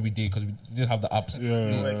ATM every day because we didn't have the apps.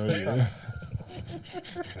 Yeah.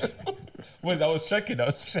 Wait, I was checking.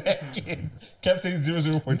 Kept saying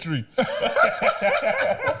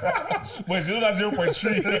 0.3. Wait, you know that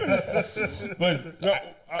 0.3. But No,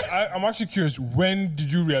 I'm actually curious. When did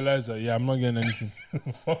you realize that? Yeah, I'm not getting anything.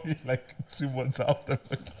 probably like 2 months after.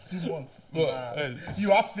 2 months. Well,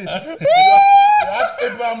 You are fit. you have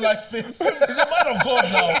Abraham like fit. He's a man of God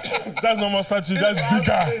now. That's not mustache.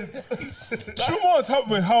 That's bigger. 2 months.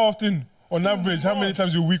 How often? On average, how many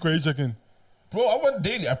times a week were you checking? Bro, I went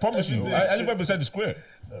daily. I promise you. I live right beside the square.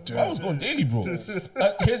 I was going daily, bro.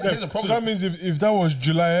 Here's the problem. So that means if that was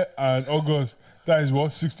July and August, that is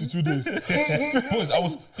what 62 days. Boys, I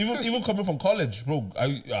was even coming from college, bro.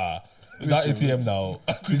 That ATM now.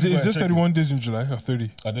 Is it 31 days in July or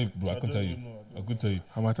 30? I don't, bro. I couldn't tell you. I couldn't tell you.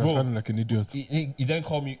 I might have Bro, sounded like an idiot. He then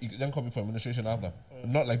called me. He then called me for administration after.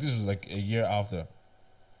 Not like this was like a year after.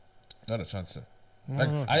 Not a chance, sir. Like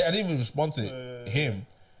I didn't even respond to him,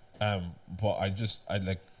 but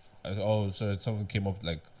so something came up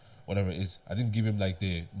like whatever it is. I didn't give him like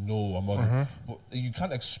the no. I'm not. But you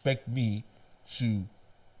can't expect me to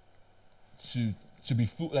be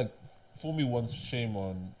fool me once, shame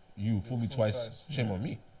on you. Fool me twice, shame on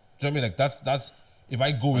me. Do you know what I mean? Like that's if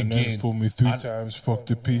I go And again. then fool me 3 times, fuck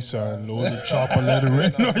the pizza and load the chopper, let it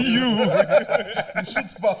rain on you.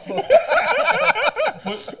 Shit bastard.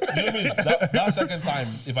 But, you know what I mean? That second time,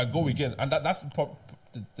 if I go again, and that's the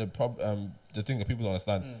thing that people don't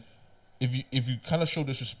understand. If you kind of show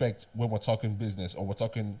disrespect when we're talking business or we're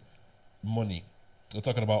talking money, we're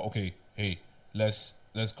talking about okay, hey, let's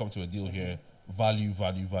come to a deal here, value,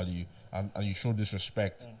 and you show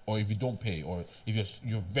disrespect, or if you don't pay, or if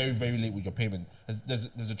you're very very late with your payment, there's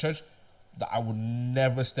a church that I would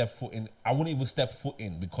never step foot in. I wouldn't even step foot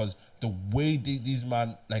in because the way these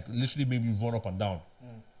man like literally made me run up and down.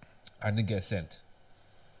 I didn't get sent.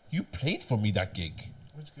 You played for me that gig.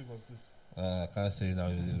 Which gig was this? I can't say now.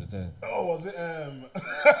 Oh, was it?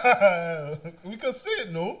 We can say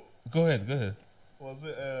it, no? Go ahead. Was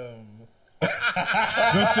it?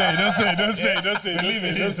 Don't say it. Let's leave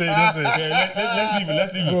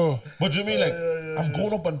it. Bro. But you mean like I'm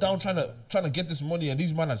going up and down trying to get this money, and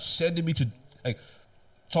these men are sending me to like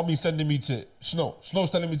Tommy sending me to Snow's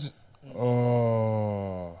telling me to.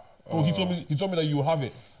 Oh. Bro, he told me that you have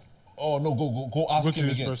it. Oh no, go ask Go to him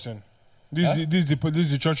this again. person. This is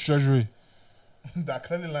the church treasury. That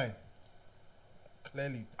clearly line.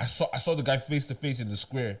 Clearly. I saw the guy face to face in the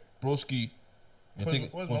square, broski.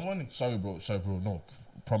 Where's my money? Sorry, bro. No,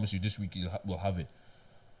 promise you this week we'll have it.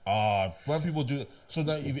 When people do it, so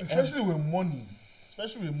that if Especially with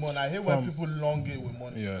money, I hate when people long it with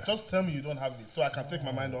money. Yeah. Just tell me you don't have it, so I can take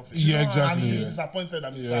my mind off it. Yeah, I'm exactly. really Yeah. disappointed.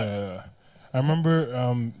 I'm sad. Yeah. I remember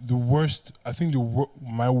the worst. I think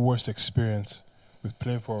my worst experience with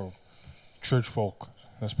playing for church folk.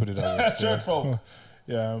 Let's put it that way. Church folk.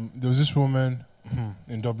 Yeah. There was this woman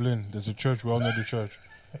in Dublin. There's a church. We all know the church.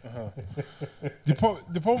 The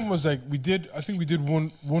problem was like we did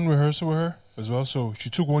one rehearsal with her as well. So she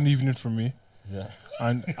took one evening from me. Yeah.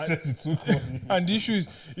 And and the issue is,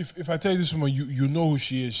 if I tell you this woman, you know who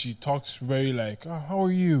she is. She talks very like, oh, how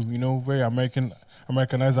are you? You know, very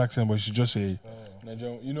Americanized accent, but she just say,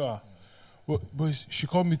 Nigerian, you know her. But she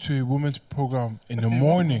called me to a women's program in the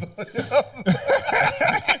morning.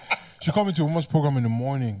 She called me to a women's program in the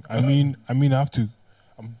morning. I mean, I have to.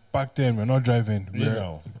 Back then, we're not driving.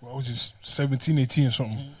 I was just 17, 18 or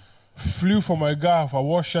something. Flew for my gaff. I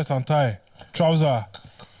wore shirt and tie, trouser,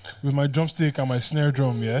 with my drumstick and my snare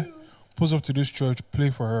drum, yeah? Pulls up to this church, play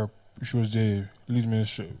for her. She was the lead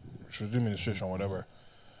minister. She was doing ministration or whatever.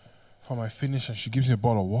 For my finish, and she gives me a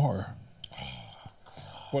bottle of water.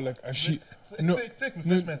 But like, and she... Take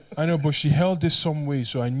refreshments. I know, but she held this some way,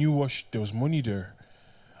 so I knew there was money there.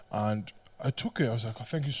 And I took it. I was like, oh,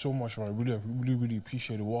 thank you so much. I really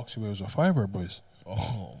appreciate it. Walks away. It was a $5, boys.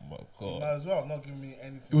 Oh my You might god. as well have not giving me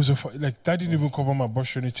anything. It was like that didn't even cover my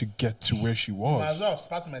bus journey to get to where she You might as was. well have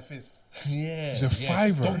spat in my face. Yeah. It's a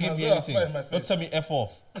 $5. Don't give me Might as well anything. spite in my face. Don't tell me F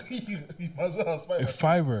off. You might as well have spat in A my face.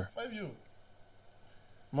 $5. 5 you.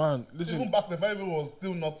 Man, Even listen, back the 5 you was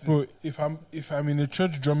still nothing. bro. If I'm in a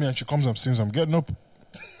church drumming and she comes and sings, I'm getting up.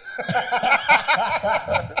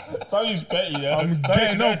 Tony's petty, yeah. I'm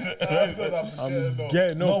getting up. I said I'm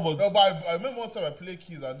Getting up. No, but No, but I remember one time I played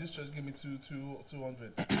keys and this church gave me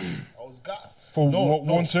 200. I was gassed. For No,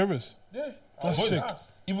 one service. Yeah, I That's was sick.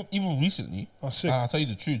 gassed. even recently, That's sick. I'll tell you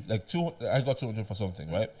the truth. Like I got 200 for something,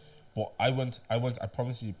 right? But I went. I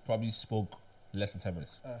promise you, probably spoke less than 10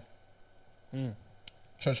 minutes.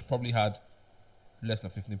 Church probably had less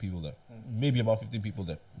than 15 people there, maybe about 15 people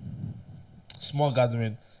there. Small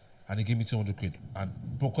gathering, and they gave me 200 quid. And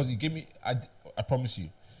because he gave me, I promise you,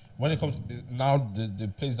 when it comes now, the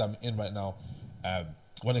place I'm in right now,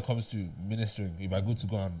 when it comes to ministering, if I go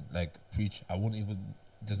and like preach, I won't even.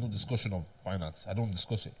 There's no discussion of finance. I don't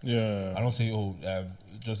discuss it. Yeah. I don't say, I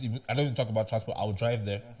don't even talk about transport. I'll drive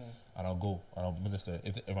there and I'll go and I'll minister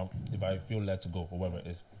if I feel led to go or whatever it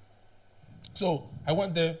is. So I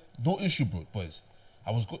went there, no issue, boys.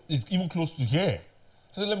 It's even close to here.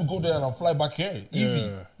 So let me go there and I'll fly back here. Easy.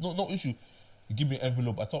 Yeah. No issue. He give me an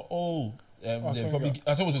envelope. I thought, I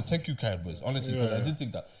thought it was a thank you card, boys. Honestly, because I didn't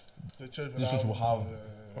think that The church this church will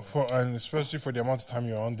have And especially for the amount of time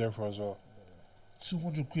you're on there for as well.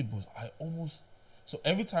 200 quid, boys. So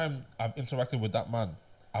every time I've interacted with that man,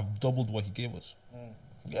 I've doubled what he gave us.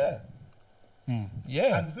 Yeah.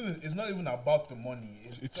 Yeah. And the thing is, it's not even about the money.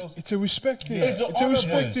 It's a respect thing. Yeah. It's a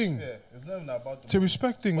respect Yes. thing. Yeah, it's not even about the It's a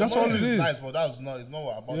respect thing. But That's all money it is. Nice, but it's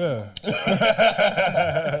not about Yeah.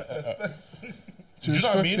 It's a Do you know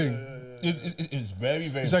what I respect mean? thing. It's very,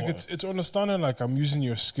 very It's like important. it's understanding like I'm using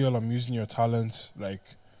your skill, I'm using your talent. Like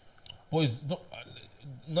Boys,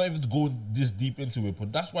 not even to go this deep into it,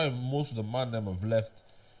 but that's why most of the man them have left.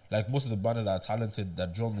 Like most of the band that are talented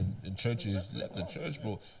that drum in churches left the church,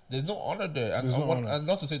 bro. There's no honor there, and, There's no honor. and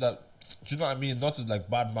not to say that. Do you know what I mean? Not to like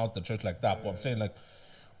bad mouth the church like that, but I'm saying like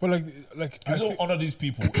but like if I you don't think- honor these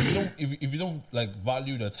people, if you don't like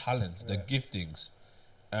value their talents, their giftings,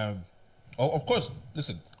 of course,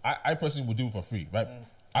 listen, I personally would do it for free, right?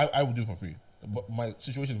 I would do it for free, but my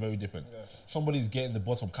situation is very different. Somebody's getting the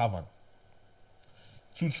bus from Cavan,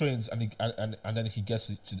 2 trains, and then he gets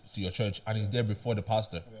to your church, and he's there before the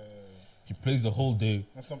pastor. He plays the whole day.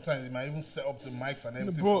 And sometimes he might even set up the mics and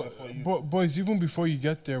everything bro, for you. boys, even before you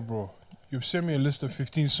get there, bro, you send me a list of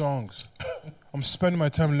 15 songs. I'm spending my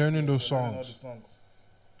time learning those Learning all the songs. songs.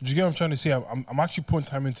 Do you get what I'm trying to say? I'm actually putting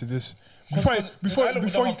time into this. Before we don't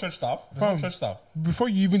Before have church staff, there's no Fam. church staff. before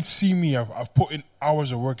you even see me, I've put in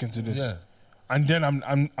hours of work into this. Yeah. And then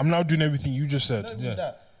I'm now doing everything you just Not said. even Yeah.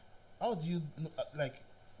 that. How do you like?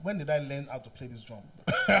 When did I learn how to play this drum?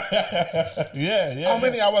 Yeah. How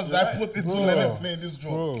many hours did I put into Bro. learning playing this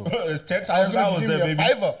drum? Bro, It's 10,000 I was hours give there, me a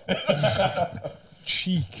baby. fiver.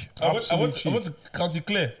 cheek. I Absolute went cheek. to County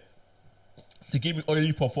Clare. They gave me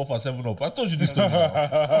oily pop 4 for 7 up. I told you this story.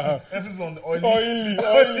 now. Everything's on the oily.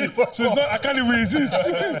 Oily. So it's not. I can't even eat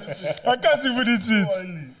it. I can't even eat it.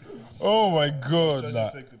 Oily. Oh my god. Just Nah,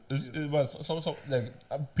 take the piss. some like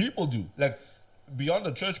people do like beyond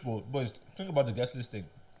the church, boys. Think about the guest list thing.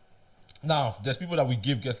 Now, there's people that we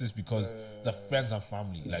give guest list because they're friends and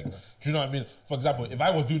family. Like, do you know what I mean? For example, if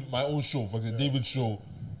I was doing my own show, for example, David's show,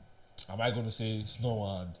 am I going to say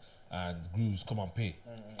Snow and Grooves come and pay?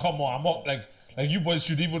 Come on, I'm not like you boys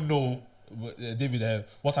should even know. David,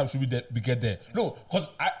 what time should we get there? No, because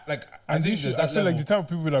I think And there's I that feel like level. the type of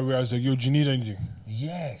people that we are like, yo, do you need anything?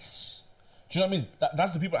 Yes. Do you know what I mean?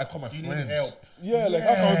 That's the people I call my You friends. need help. Yeah, like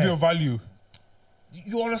how can we be of value?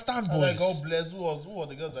 You understand, And like boys? God bless who was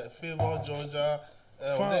the girls like Favor, Georgia,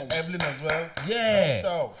 Was it Evelyn as well? Yeah.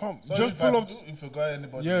 So, Fam, sorry just if pull I- up. If you forgot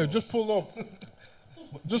anybody. Yeah, just pull up.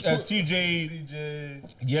 Just pull, TJ.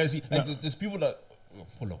 TJ. Yes, like there's people that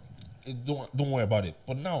pull up. Don't worry about it.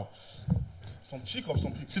 But now, Some cheek of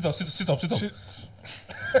some people. sit up.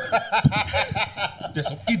 There's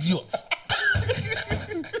some idiots.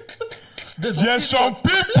 There's some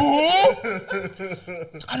people.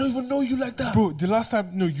 I don't even know you like that. Bro, the last time,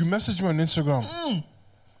 no, you messaged me on Instagram.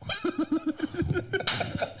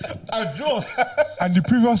 I just. And the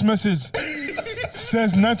previous message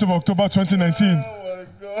says 9th of October 2019. Oh my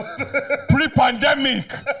God.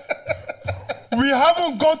 Pre-pandemic. We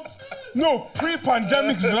haven't got... No,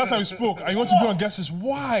 pre-pandemic is the last time we spoke. And you want to be on guesses.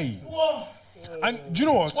 Why? What? And do you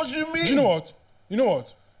know what? What do you mean? Do you know what? You know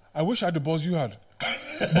what? I wish I had the balls you had.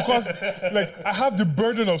 Because, like, I have the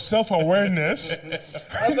burden of self-awareness. I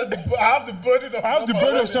have the burden of I have the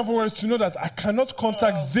burden of self-awareness to know that I cannot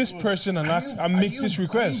contact this person and ask and make this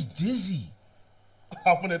request. Are you dizzy?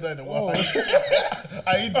 I've put it down in the water.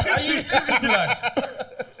 Are you dizzy, blood?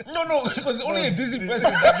 No, because only a dizzy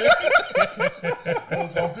person that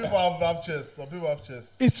Some people have chest. Some people have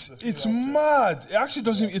chest. It's mad. It actually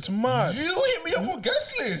doesn't. It's mad. You hit me up for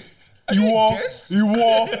guest list. You are. guest? You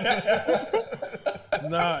are.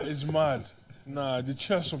 Nah, it's mad. Nah, the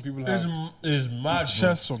chest some people have. Is mad. The bro.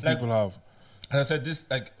 chest some Like, people have. as I said this,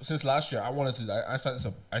 like since last year, I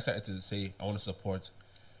started to say I want to support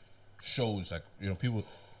shows. Like people,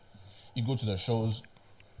 you go to their shows.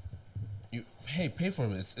 Pay for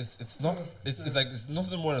it. It's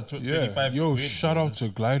nothing more than 25. Yo, quid, shout bro. out to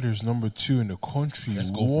Gliders #2 in the country.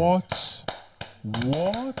 Let's go for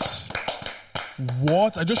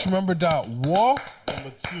What? I just remembered that. What?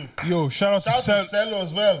 Number 2. Yo, shout out to Shout out to Sel. Cello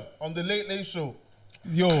as well on the Late Late Show.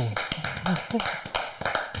 Yo.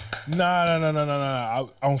 Nah.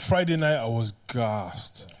 On Friday night, I was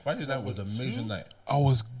gassed. Friday night was an amazing night. I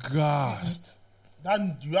was gassed.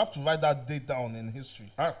 Then you have to write that date down in history.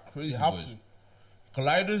 That's crazy. You have boys. to.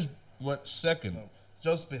 Colliders went second.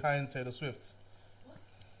 Just behind Taylor Swift.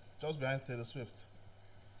 Just behind Taylor Swift.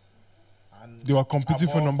 And They were competing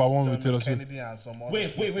for above #1 with Dermot Taylor Swift. Kennedy and some other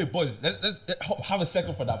Wait, boys. Let's have a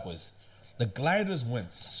second for that, boys. The Gliders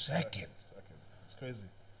went second. Second. It's crazy.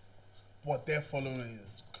 What they're following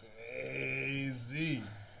is crazy.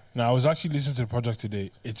 Now, I was actually listening to the project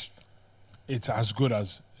today. It's as good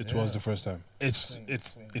as it was the first time. It's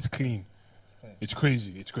clean. It's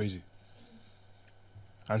crazy. It's crazy.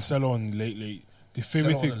 And Cello on Late. The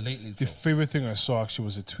favorite Cello on thing. the Late Late The Show. favorite thing I saw actually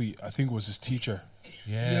was a tweet. I think it was his teacher.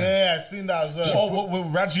 Yeah, I seen that as well. Oh,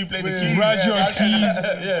 when Raji played the With keys. Raji on yeah,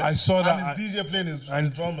 keys. yeah. I saw And that. his DJ playing his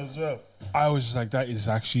and- drum as well. I was just like, that is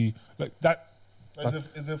actually like that.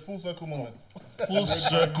 It's a full circle moment. Full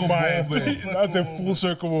circle Man, moment. that's a full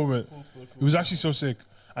circle moment. It was actually so sick,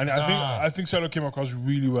 and I think Cello came across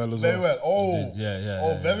really well as Very well. well. Oh,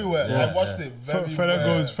 Yeah. very well. Yeah, I watched it very Fella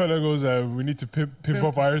well. goes. We need to pimp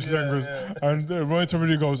up Irish language, and Roy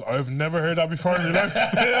Tomedy goes. I've never heard that before in my life.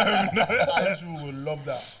 Andrew will love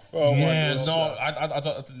that. Oh my Yeah, God. no, I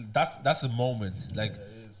thought that's the moment. Like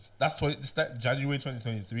that's January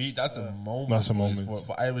 2023. That's a moment. That's a boys, moment.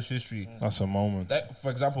 for Irish history. That's a moment. Like,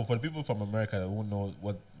 for example, for the people from America that won't know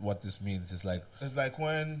what this means, it's like It's like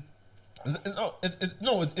when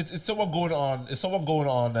it's someone going on. It's someone going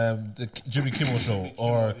on the Jimmy Kimmel show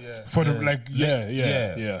or For the yeah.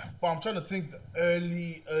 yeah. But I'm trying to think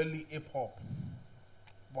the early hip hop.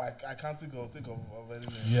 But I can't think of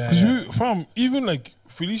anything. Because even like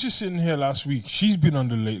Felicia's sitting here last week. She's been on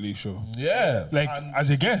the Late Late Show, yeah. like And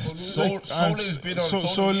as a guest. Solo's been on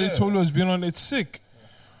Tony, Solo's been on. It's sick.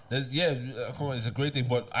 Come on, it's a great thing.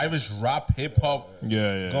 But Irish rap, hip hop,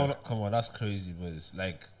 Yeah. come on, that's crazy. But it's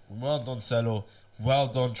like well done, Cello. Well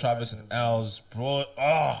done, Travis and Els, bro.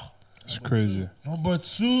 It's crazy. Number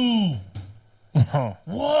 2.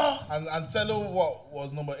 What? And Cello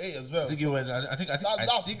was number 8 as well. I think it was. I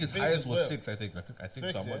think his big highest as was well. 6. I think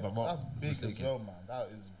Six, so. If I'm not That's big mistaken. as well, man. That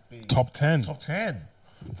is big. Top 10 Top 10.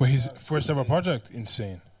 for his first ever project.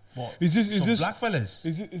 Insane. What? Is this Some black fellas?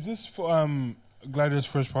 is this for Glider's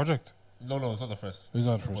first project? No, it's not the first. It's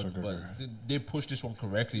not the first. But, Okay. but they pushed this one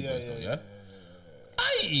correctly, boys. Though, yeah.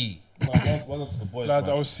 Aye. Well done to the boys, Lads,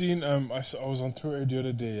 I man. was seeing I was on Twitter the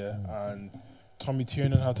other day, and Tommy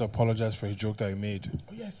Tiernan had to apologize for his joke that he made.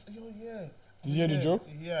 Oh yes, yeah. Did you hear the joke?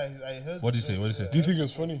 Yeah, I heard. What did you say? Do you think it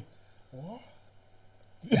was funny? What?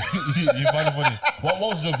 you find it funny. What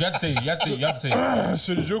was the joke? You had to say.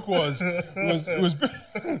 So the joke was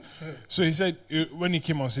so he said when he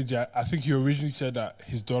came on stage, I think he originally said that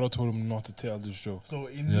his daughter told him not to tell this joke. So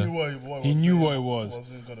he knew what it was. He knew what it was.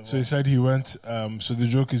 Wasn't gonna So he work. said he went. So the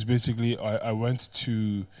joke is basically I went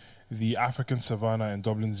to the African savannah in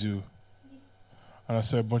Dublin Zoo, and I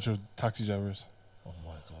saw a bunch of taxi drivers. Oh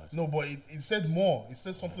my god. No, but it said more. It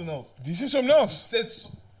said something else. Did you see something else?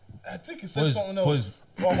 I think it said Boys, something boys. else.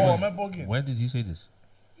 Oh, am I bugging? When did he say this?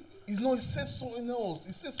 It said something else.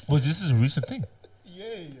 It said something. Boys, this is a recent thing.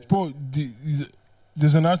 Yeah. Bro,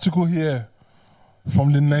 there's an article here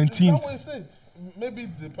from the Is that 19th. what it said? Maybe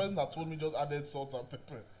the person that told me just added salt and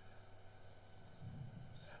pepper.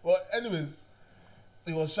 Well, anyways,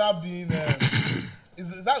 it was sharp being.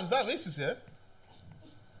 Is that racist? Yeah.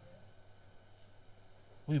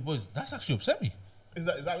 Wait, boys, that's actually upset me. Is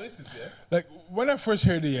that racist? Yeah. Like, when I first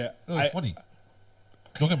heard it, yeah, No, it's funny.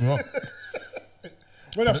 Don't get me wrong.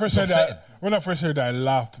 when I But first it's heard upsetting. that, I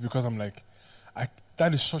laughed because I'm like,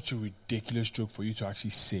 that is such a ridiculous joke for you to actually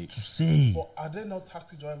say. To say But are there no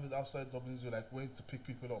taxi drivers outside Dublin Zoo like waiting to pick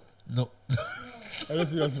people up? no. I don't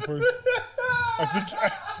think that's the point.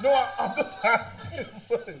 No, I'm just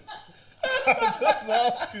asking. I'm just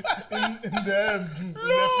asking in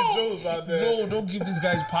the Joes out there. No, don't give these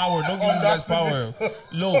guys power. Don't give these guys power.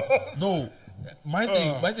 No. My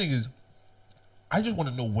thing is, I just want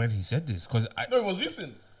to know when he said this because No, it was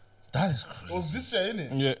recent. that is It was crazy. this year, innit?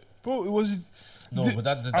 Yeah, bro, it was. No, but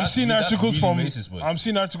I'm seeing that's articles really from. racist, boys. I'm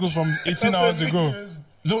seeing articles from 18 hours ago.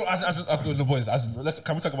 No, no, boys.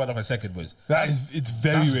 Can we talk about that for a second, boys? It's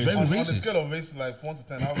very that's racist. very On the racist. scale of race, like 1 to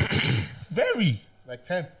 10, how would you- Very. like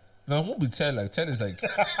 10. No, it won't be 10. Like 10 is like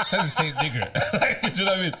 10 is saying nigger. Like, do you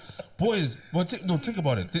know what I mean? Boys, but think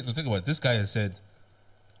about it. Think about it. This guy has said,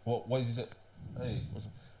 what he said? Hey,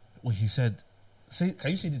 what he said?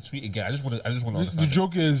 Can you say the tweet again? I just want to The understand.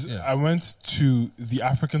 joke is, Yeah. I went to the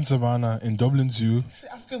African savannah in Dublin Zoo. You say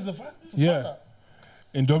Africans are fat? Yeah.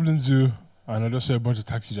 In Dublin Zoo, and I just saw a bunch of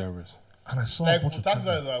taxi drivers. And I saw Like, a bunch of taxi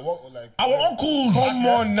people. drivers, like, what, like, Our uncles. Come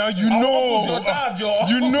on now, you Our know. uncles, your dad,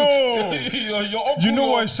 You know. your uncle. You know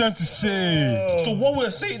what he's trying to say. So what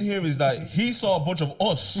we're saying here is that he saw a bunch of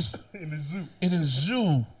us in the zoo. in a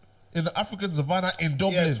zoo in the African savannah in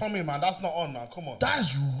Dublin. Yeah, Tommy, man, that's not on, man. Come on.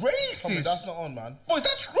 That's Tommy, racist. that's not on, man. Boys,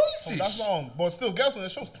 that's racist. That's not on. But still, girls on the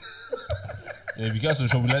show. Yeah, if you guys on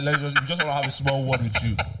the show, we just want to have a small word with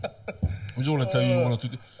you. We just want to tell you one or two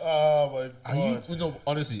things. Oh, my Are you, God. you know,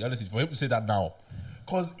 honestly, for him to say that now,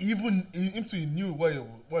 Because even he knew what he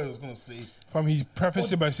was going to say. Fam, he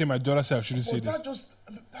prefaced it by saying, my daughter said I shouldn't say But this.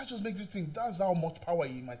 that just makes you think that's how much power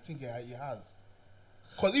he might think he has.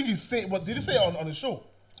 Because if you say, but did he say it on the show?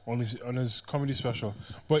 On his comedy special.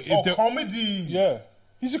 But if Oh, the- comedy. yeah.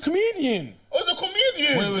 He's a comedian. Oh, he's a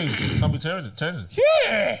comedian. wait, tell me, turn it.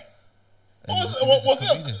 Yeah.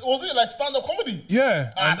 Was it like stand-up comedy?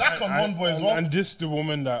 Yeah. That come on, boys. And, What? and this the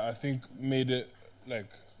woman that I think made it like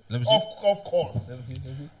Let me see. Of course.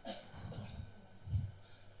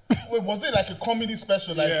 Wait, was it like a comedy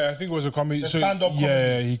special? Like, yeah, I think it was a comedy. The So, stand-up yeah,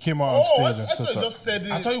 comedy. he came out oh, on stage I and thought stuff. you just said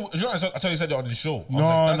it. I thought you said it on the show. I was No,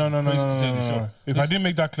 like, that's no. crazy to say on the show. If I didn't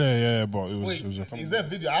make that clear, yeah, but it was. Wait, it was a comedy. is there a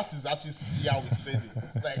video? I have to actually see how we said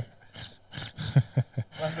it. Like,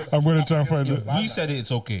 I'm gonna try and find it. We said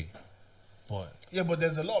it's okay, but yeah, but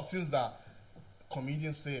there's a lot of things that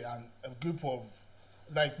comedians say, and a group of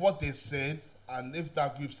like what they said, and if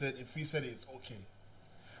that group said, if we said it, it's okay.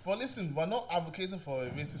 But listen, we're not advocating for a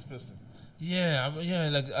racist person. yeah,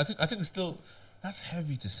 like I think it's still that's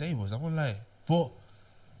heavy to say, boys. I won't lie, but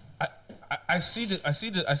I see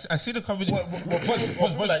the comedy.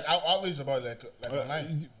 What like outraged about like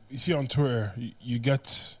online? You see on Twitter, you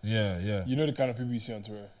get, Yeah. you know the kind of people you see on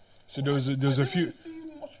Twitter. So there was a I few. don't see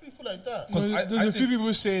much people like that. There's a few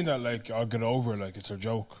people saying that like I'll get over, like it's a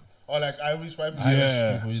joke. Or like Irish white people.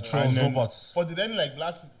 Yeah. people, you And trolls, then- robots. But did any like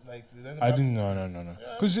black like did any I black- didn't. No.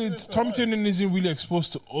 Because it's Tom alright. Tannen isn't really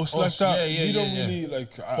exposed to us like Us, that. yeah, We don't yeah. really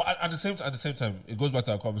like. But at the same time, it goes back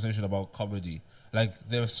to our conversation about comedy. Like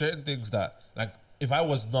there are certain things that, like, if I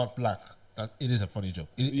was not black, that it is a funny joke.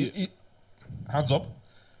 Hands up.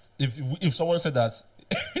 If someone said that,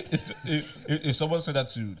 if someone said that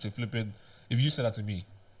to flipping, if you said that to me,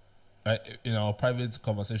 right, in our private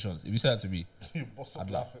conversations, if you said that to me, You bust up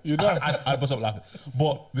I'd laugh. laughing. You don't. I'd bust up laughing.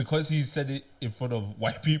 But because he said it in front of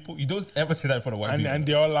white people, you don't ever say that in front of white people, And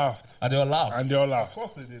they all laughed. and they all laugh. And they all Of laughed.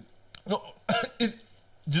 course they did. No, do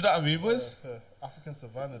you know what I mean, boys? African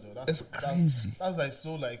savannah though. That's It's crazy. That's like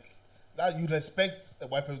so like that you'd expect a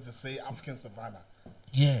white person to say African savannah.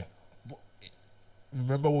 Yeah. But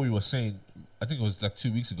remember what we were saying? I think it was like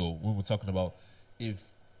 2 weeks ago when we were talking about if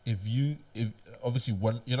obviously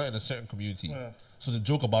when you're not in a certain community, Yeah. so the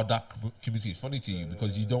joke about that community is funny to you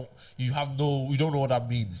because you don't know what that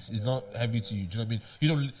means. It's not heavy to you. Do you know what I mean? You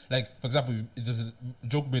don't like, for example, there's a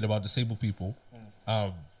joke made about disabled people.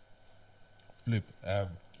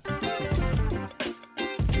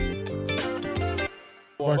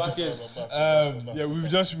 Back in. Yeah, we've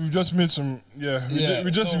just made some. Yeah, Yeah,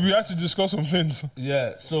 we had to discuss some things.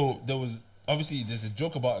 Yeah, so there's a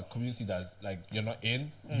joke about a community that's like you're not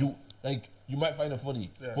in. You might find it funny,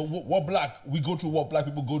 but what we go through what black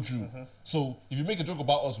people go through. So if you make a joke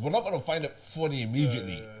about us, we're not gonna find it funny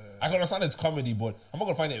immediately. I can understand it's comedy, but I'm not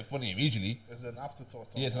gonna find it funny immediately. It's an afterthought.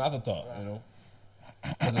 Yeah, it's an afterthought, you know.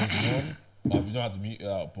 Because it was one, but we don't have to mute it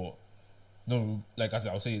out. But no, like I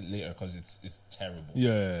said, I'll say it later because it's terrible.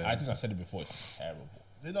 Yeah. I think I said it before. It's terrible.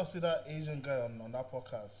 Did you not see that Asian guy on that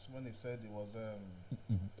podcast when he said it was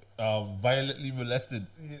Violently molested.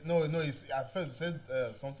 at first he said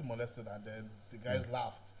something molested, and then the guys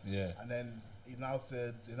laughed. Yeah. And then they now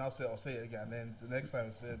said, I'll say it again. And then the next time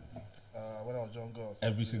he said, when I was younger, or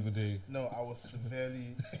Every something. single day. No, I was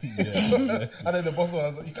severely. Yeah. And then the boss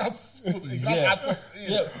was like, you can't add something.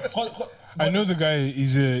 Yeah. I know the guy.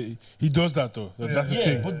 He does that though. That's his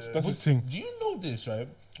thing. That's his thing. Do you know this, right?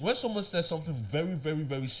 When someone says something very, very,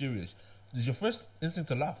 very serious, is your first instinct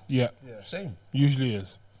to laugh? Yeah. Same. Usually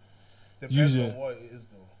is. Depends Usually. on what it is,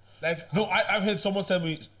 though. Like, No, I've heard someone tell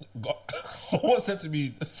me, someone said to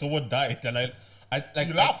me, someone died, and I like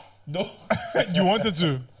You laughed? No, You wanted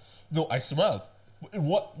to. no, I smiled.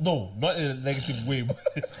 What? No, not in a negative way. But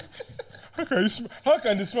How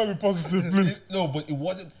can the smell be positive, please? no, but it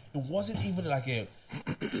wasn't even like a.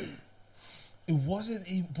 It wasn't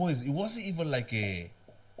even, boys. It wasn't even like a.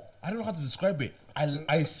 I don't know how to describe it.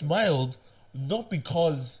 I smiled not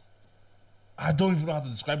because I don't even know how to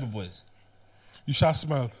describe it, boys. You shall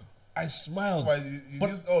smile. I smiled. but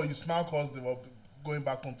you smile because they were going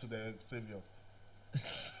back home to their savior.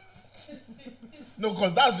 No,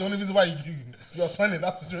 because that's the only reason why you're smiling in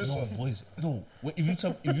that situation. No, boys. No. Wait, if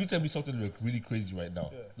you tell me something like really crazy right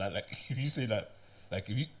now, like if you say that, like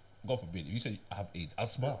if you, God forbid, if you say I have AIDS, I'll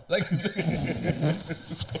smile. Like,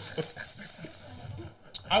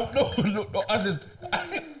 no. As in,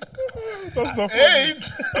 That's not funny.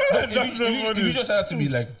 AIDS. if you just said that to me,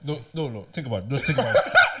 like, no. Think about it. Just think about it.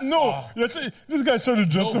 No, this guy's trying to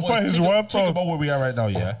justify boys, his think wild Think thoughts. about where we are right now.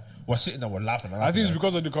 Yeah, we're sitting there, we're laughing. I think it's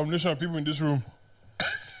because of the combination of people in this room.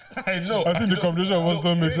 I know. I think the combination of us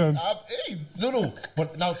don't make sense. I have AIDS. No.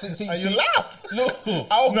 But now, say And you laugh. No,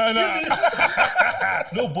 I'll No, kill no.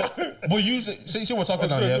 you. no. But you say we're talking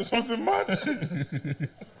now. Yeah. There's something mad.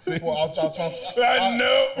 Well, I'll transfer. I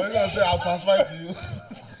know. What are you gonna say? I'll transfer it to you.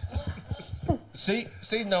 Say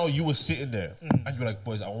now you were sitting there and you're like,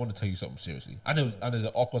 boys, I want to tell you something seriously. And there's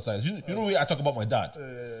an awkward silence. You know the way I talk about my dad?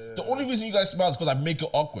 The only reason you guys smile is because I make it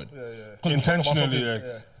awkward. Because Intentionally, like.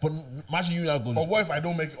 But imagine you now goes, But what if I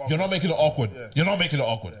don't make it? you're not making it awkward. Yeah. You're not making it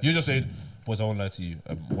awkward. You're just saying, boys, I won't lie to you.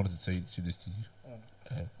 I wanted to say this to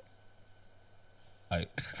you. I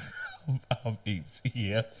have AIDS.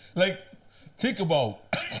 Yeah. Like, think about.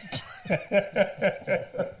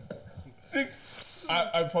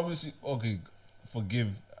 I promise you. Okay,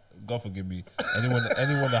 God forgive me. Anyone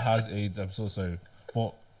that has AIDS, I'm so sorry.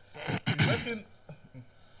 But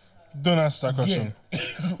Don't ask that question.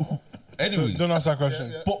 anyways, Don't ask that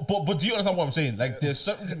question. but do you understand what I'm saying? Like, there's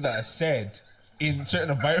certain things that are said in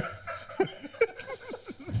certain environments.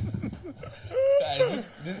 Guys,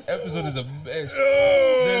 this episode is a mess.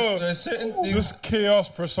 There's certain things. Just chaos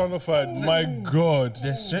personified. My God.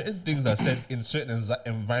 There's certain things that are said in certain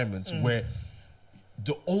environments where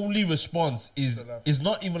the only response is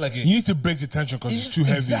not even like a. You need to break the tension because it's too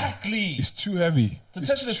heavy. Exactly. It's too heavy. The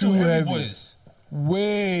tension is too heavy, boys.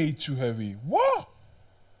 Way too heavy. What?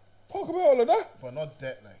 Talk about all of that. But not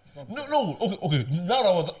that, like. No. Okay.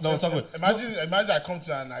 Now we're talking. Imagine I come to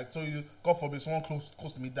you and I told you, God forbid, someone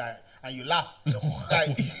close to me die, and you laugh.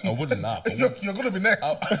 Like, I wouldn't laugh. You're gonna be next.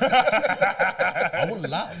 I wouldn't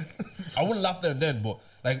laugh. I wouldn't laugh there and then, but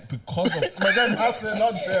like because of My guy now said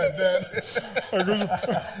not there.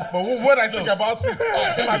 But when I think about it,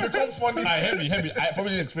 it might become funny. heavy. I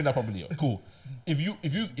probably didn't explain that properly. Cool. If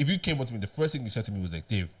you came up to me, the first thing you said to me was like,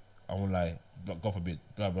 Dave, I won't lie, God forbid,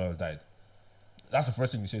 blah blah died. That's the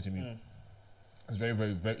first thing you said to me. It's very,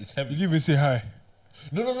 very, very. It's heavy. You didn't even say hi.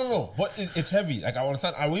 No. But it's heavy. Like I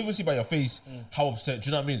understand. I will even see by your face how upset. Do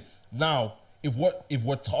you know what I mean? Now, if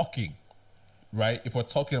we're talking, right? If we're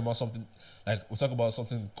talking about something, like we're talking about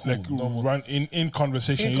something cool, Like normal, run in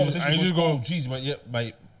conversation. in conversation, And you just oh, go. geez, my. Do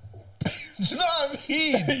you know what I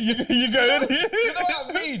mean? You got it. You know what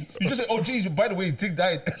I mean? You just say, "Oh, geez, by the way, Dick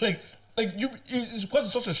died." like it's because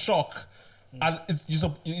it's such a shock, and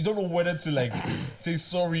you don't know whether to like say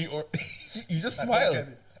sorry or you just smile.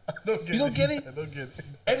 I don't get it.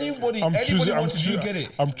 Anybody I'm wants to choosing. get it.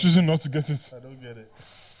 I'm choosing not to get it. I don't get it.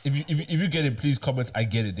 if you get it, please comment. I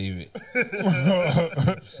get it, David.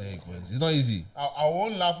 It's not easy. I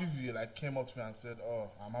won't laugh if you like came up to me and said, "Oh,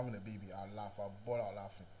 I'm having a baby." I'll laugh. I'll ball out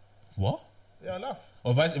laughing. What? Yeah, I'll laugh.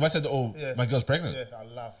 Or if I said, "Oh, Yeah. my girl's pregnant," Yeah, I'll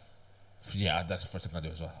laugh. yeah, that's the first thing I do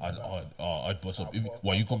as well. I'd bust up.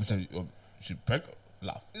 Why you come and say she's pregnant?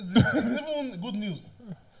 Laugh. It's even good news.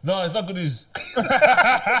 No, it's not good news.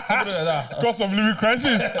 How could it like that? Cost of living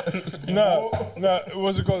crisis. Nah,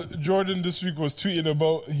 what's it called? Jordan this week was tweeting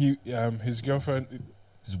about his girlfriend,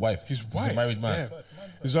 His wife. He's a married man. Damn.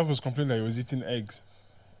 His wife was complaining that he was eating eggs.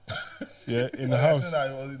 Yeah, in the I house. said that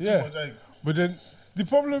it was too Yeah. much eggs. But then the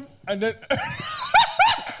problem, and then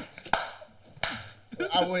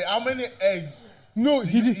Wait, how many eggs no, did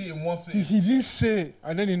he you did. eat in one sitting? He didn't say,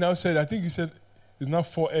 and then he now said, I think he said it's now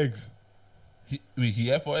 4 eggs He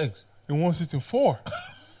had 4 eggs. in one sitting. 4.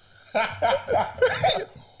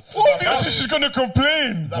 Obviously, she's gonna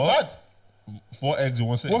complain. Is that What? bad? 4 eggs in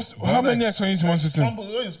one sitting. How many eggs are you in one sitting? Scrambled,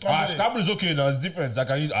 when you scramble it. Scramble is okay now. It's different. I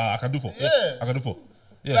can eat. I can do 4. Yeah. I can do 4.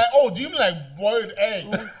 Yeah. Like, oh, do you mean like boiled egg?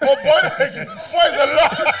 Oh, boiled egg. 4 is a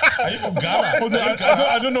lot. Are you from Ghana? Hold on,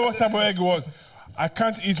 I don't know what type of egg it was. I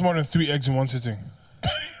can't eat more than 3 eggs in one sitting.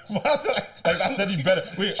 like I said, you better.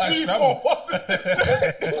 Wait, I 3, 4. scramble. What's the difference?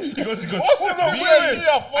 He goes. No, Me, wait, 3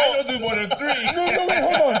 or 4. I don't do more than 3. No, wait,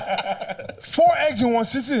 hold on. 4 eggs in one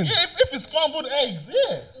sitting. Yeah, if it's scrambled eggs,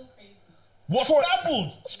 yeah. What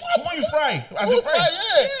scrambled? Scrambled. What you fry? As Put a fry? fry,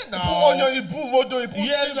 yeah. No. You put onion, you put mojo, you put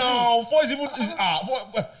Yeah, seafood. no. 4 is even.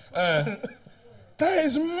 That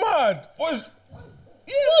is mad. 4 is.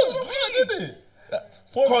 Yeah, it's okay, isn't it?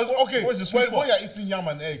 4 Because, okay, What is the sweet when spot? you're eating yam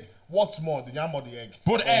and egg, what's more, the yam or the egg?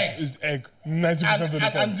 Put egg. It's egg 90% of the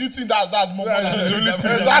time. And do you think that's more That's than the only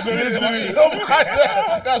thing. Exactly. That's the only thing. Oh my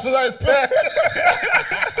God. That's what I said.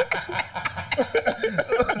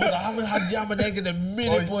 But I haven't had yam and egg in a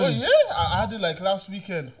minute, Oh, boys. yeah, I had it like last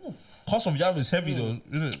weekend. Cost of yam is heavy though,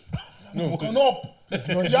 isn't it? It's gone up.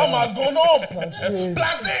 Yam has gone up. Plantain.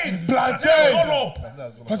 Plantain. Gone up.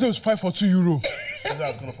 Plantain was 5 for €2. That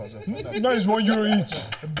has gone up as well. Now it's €1 each.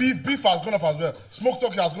 Beef has gone up as well. Smoked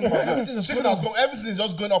turkey has gone up as well. Everything is Chicken going has gone. Everything is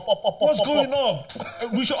just going up. What's going on?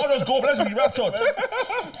 We should all just go up. Let's be raptured.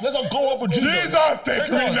 Let's all go up with Jesus. Jesus, take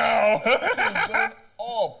me us. now.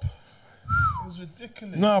 Up. It's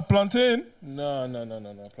ridiculous. Nah, plantain. No. Nah,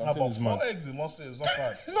 Plantain but is 4 mad. eggs in one sit is not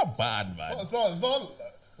bad. It's not bad, man. It's not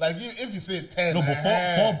like if you say 10. No,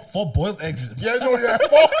 but four boiled eggs. Yeah, no, yeah. 4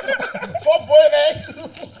 boiled eggs.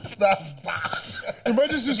 That's bad.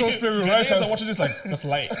 Imagine this was playing with rice. Ghanaians are watching this like that's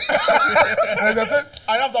light. Like I said,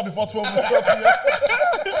 I have that before 12 o'clock.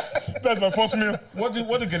 That's my first meal. What do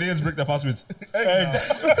Ghanaians break their fast with? Eggs.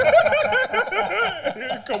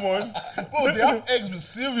 Come on. Bro, they have eggs with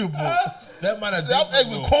cereal, bro. That man are They have eggs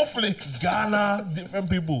different, with bro. cornflakes. Ghana, different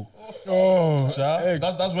people. Oh, Sha. egg.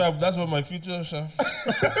 That's where my future, Sha.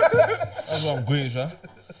 That's where I'm going, Sha.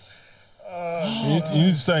 You need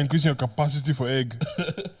to start increasing your capacity for egg.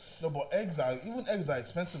 No, but eggs are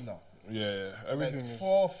expensive now. Yeah, Like everything.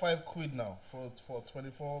 4 or 5 quid now for a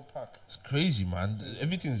 24 pack. It's crazy, man.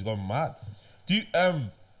 Everything's gone mad. Do you there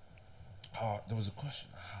was a question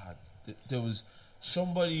I had. There was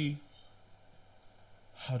somebody.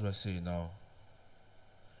 How do I say it now?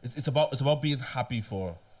 It's about being happy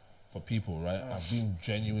for people, right? And being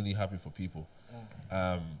genuinely happy for people.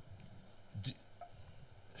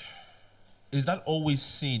 Is that always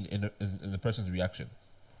seen in the person's reaction?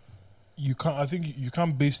 You can't. I think you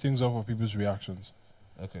can't base things off of people's reactions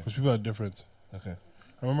Okay. because people are different. Okay.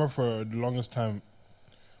 I remember for the longest time,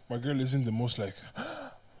 my girl isn't the most like.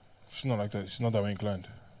 She's not like that. She's not that way inclined.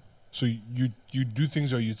 So you do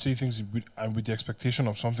things or you'd say things with the expectation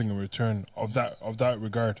of something in return of that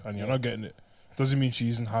regard, and you're not getting it. Doesn't mean she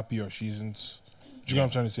isn't happy or she isn't. Do you know what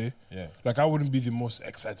I'm trying to say? Yeah. Like I wouldn't be the most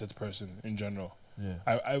excited person in general.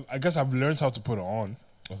 Yeah. I guess I've learned how to put it on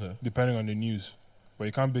Okay. depending on the news, but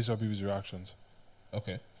you can't base it off people's reactions.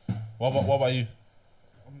 Okay. What about you?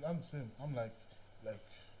 I'm the same. I'm like,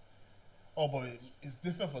 oh, but it's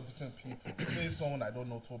different for different people. Say someone I don't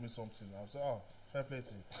know told me something, I'll say, oh, fair play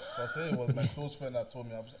to you. But say it was my close friend that told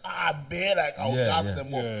me, I'll say, bear, like, I'll gas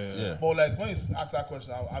them up. Yeah. But like, when you ask that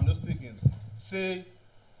question, I'm just thinking, say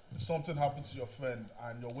something happened to your friend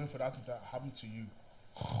and you're waiting for that to happen to you.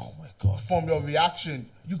 Oh my God. From your reaction,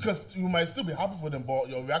 you might still be happy for them, but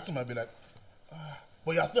your reaction might be like,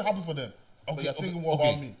 but you're still happy for them. But you're thinking, what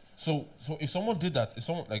about me? So if someone did that,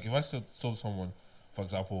 if I still told someone, for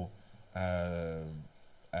example,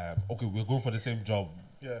 okay, we're going for the same job.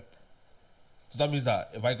 Yeah. So that means that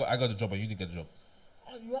if I got the job and you didn't get the job.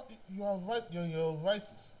 You are right. You're right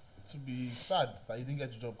to be sad that you didn't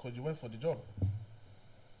get your job because you went for the job.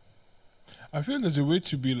 I feel there's a way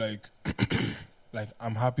to be like, like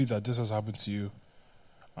I'm happy that this has happened to you,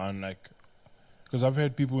 and like, because I've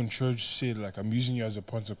heard people in church say like I'm using you as a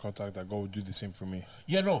point of contact that God will do the same for me.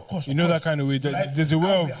 Yeah, no, of course. You know that kind of way. Like, There's a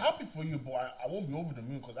way I'll of be happy for you, but I won't be over the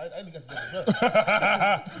moon because I didn't get to get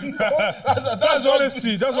the best. You know? That's just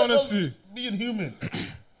honesty. That's honesty. just being human.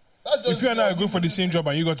 That's just If you and I are going for the same job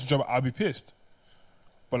and you got the job, I'll be pissed,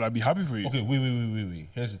 but I'll be happy for you. Okay, wait.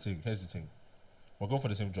 Here's the thing. We're going for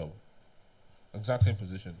the same job. Exact same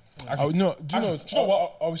position. Actually, No, do you know? do you know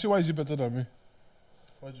what? I will say, why is he better than me?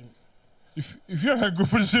 What do you mean? If you and I go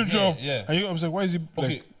for the same job, yeah. and I was like, why is he Okay,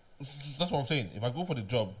 like? that's what I'm saying. If I go for the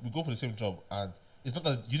job, we go for the same job, and it's not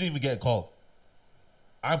that you didn't even get a call.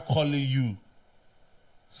 I'm calling you,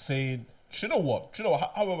 saying, "You know what?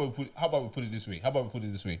 How about we put it this way?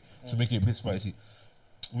 To make it a bit spicy?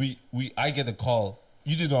 I get the call.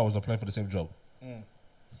 You didn't know I was applying for the same job,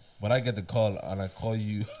 but I get the call and I call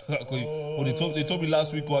you. Oh, they told me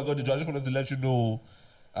last week. Oh, I got the job. I just wanted to let you know.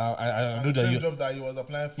 I know The that same you. job that you was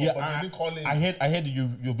applying for, Yeah, but you didn't call in. I heard that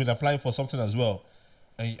you've been applying for something as well,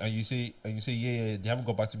 and you say yeah, they haven't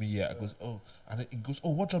got back to me yet. I goes, oh, and then it goes,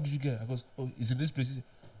 oh, what job did you get? I goes, oh, it's in this place. He said,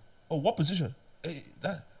 oh, what position? I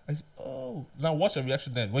said, oh, now what's your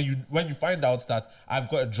reaction then when you find out that I've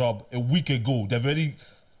got a job a week ago? They've already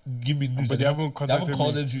give me news. But they haven't contacted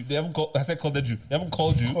called me. you. They haven't called. I said called you. They haven't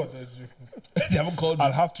called you. They haven't called you.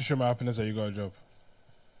 I'll have to show my happiness that you got a job.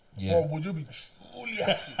 Yeah. Or would you be truly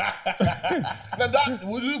happy?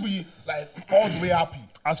 Would you be like all the way happy?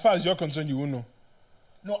 As far as you're concerned, you won't know.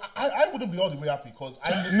 No, I wouldn't be all the way happy because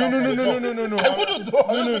I No. I wouldn't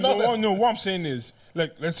do. No. What I'm saying is,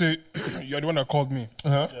 like, let's say you're the one that called me.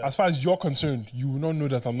 As far as you're concerned, you will not know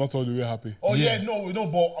that I'm not all the way happy. Oh Yeah. no,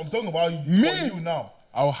 but I'm talking about you. Me? For you now.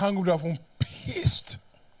 I'll hang with that phone pissed.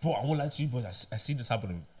 Bro, I won't lie to you, boys. I see this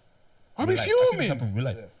happening. I'll be I see this fuming. happen in real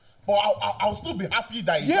life. But I'll still be happy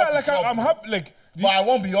that he Yeah, got like the job. I'm happy. Like, But I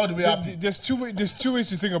won't be all the way happy. there's two ways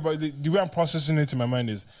to think about it. The way I'm processing it in my mind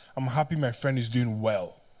is, I'm happy my friend is doing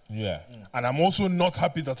well. Yeah. And I'm also not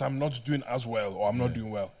happy that I'm not doing as well or I'm not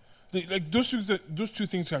doing well. Like those two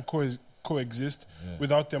things can coexist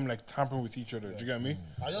without them like tampering with each other. Do you get me?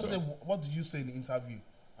 I just say, what did you say in the interview?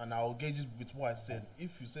 And I'll gauge it with what I said.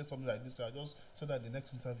 If you say something like this, I'll just say that in the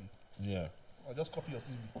next interview. Yeah. I'll just copy your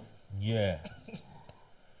CV. Yeah.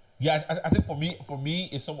 Yeah, I think for me,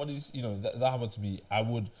 if somebody's, that happened to me, I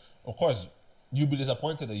would, of course, you'd be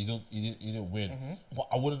disappointed that you didn't win. But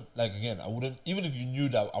I wouldn't, even if you knew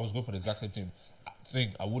that I was going for the exact same thing,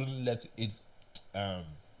 I wouldn't let it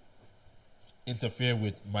interfere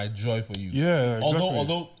with my joy for you. Yeah, exactly.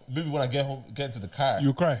 Although maybe when I get home, get into the car,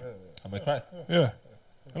 You cry. I might cry. Yeah.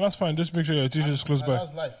 And that's fine. Just make sure your teacher's close And by.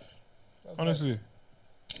 that's life. That's Honestly.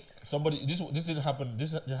 Somebody, this didn't happen.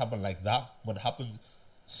 This didn't happen like that, but it happened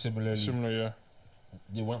similarly. Similar, yeah.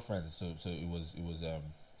 They weren't friends, so it was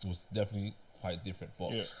definitely quite different.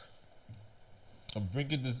 But Yeah. I'm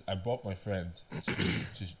bringing this. I brought my friend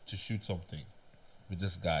to shoot something with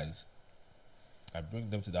these guys. I bring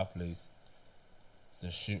them to that place.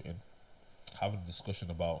 They're shooting, having a discussion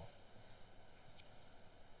about.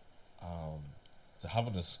 They're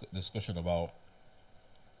having a discussion about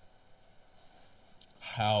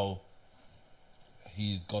how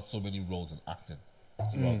he's got so many roles in acting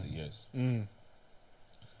throughout the years.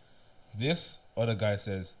 This other guy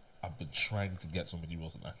says, I've been trying to get so many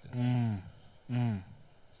roles in acting.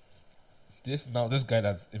 This guy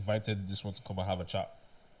that's invited this one to come and have a chat,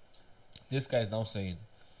 this guy is now saying,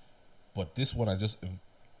 but this one I just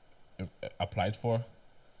applied for,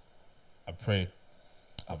 I pray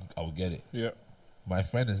I will get it. Yeah. My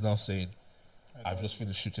friend is now saying, I've just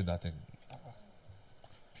finished shooting that thing.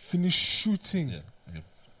 Finish shooting. Yeah.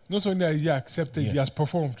 Not only has he accepted, he has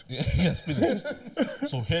performed. Yes, finished.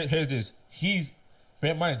 So here it is.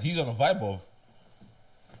 Bear in mind, he's on a vibe of,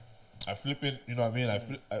 I flipping, you know what I mean?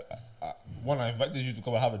 When I invited you to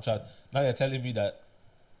come and have a chat, now you're telling me that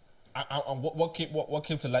what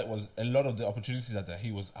came to light was a lot of the opportunities that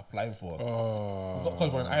he was applying for.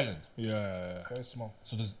 Because we're an island. Yeah. Very small.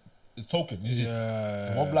 So it's token. You see?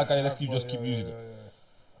 Yeah. So one black guy, let's keep using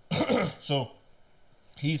it. So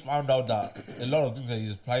he's found out that a lot of things that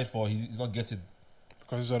he's applied for, he's not getting.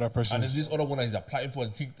 Because this other person. And then this other one that he's applying for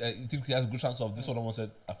and he thinks he has a good chance of, this other one said,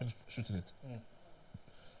 I finished shooting it.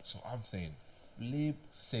 So I'm saying, flip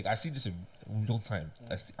sake. I see this in real time.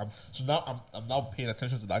 So now I'm now paying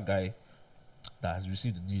attention to that guy that has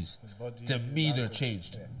received the news. His body, The his meter language.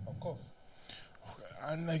 changed. Yeah, of course.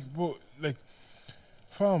 And like, bro, like,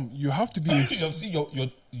 fam, you have to be.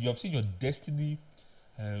 You have seen your destiny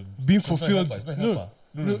Being it's not a fulfilled. helper, it's not a helper.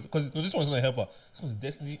 No, because this one's not a helper. This one's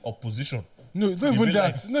destiny or position. No, not You even mean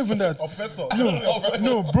that. like- Not even that. Oppressor.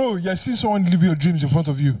 No, bro, you're seeing someone live your dreams in front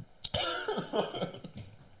of you.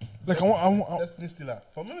 Like, I want, Destiny stealer.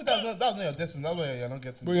 But maybe that's not your destiny. That's why you're not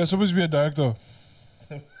getting. but you're supposed to be a director.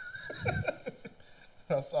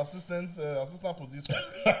 Assistant producer.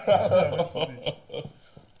 That's what you're meant to be.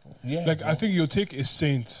 Yeah. Like, I think you'll take a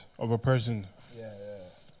saint of a person Yeah.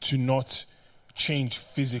 to not change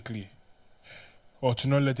physically or to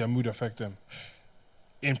not let their mood affect them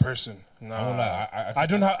in person. Nah, I won't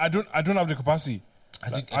lie, I don't have the capacity. I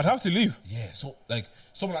think I'd have to leave. Yeah, so like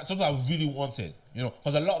something I really wanted, you know,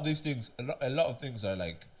 because a lot of these things, a lot of things are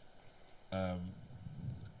like,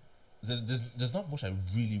 there's not much I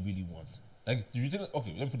really want. Like, do you think?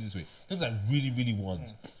 Okay, let me put it this way: things I really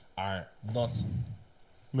want are not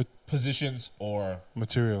Ma- positions or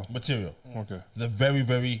Material. material. Okay. They're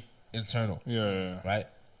very internal, Yeah. right?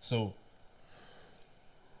 So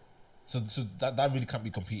that really can't be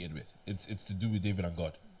competed with. It's to do with David and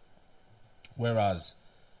God. Whereas,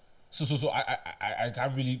 so I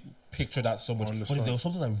can't really picture that so much. But if Understand. there was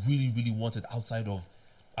something I really wanted outside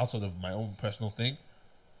of my own personal thing,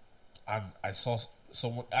 and I saw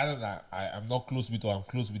someone, I don't know, I'm not close with or I'm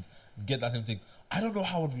close with, get that same thing, I don't know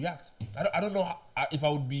how I would react. I don't know if I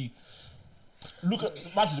would be. Look at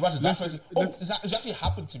imagine that person. It's actually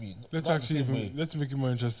happened to me. Let's Not actually the same way. let's make it more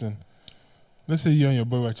interesting. Let's say you and your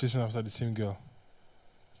boy were chasing after the same girl.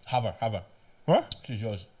 Have her. What? She's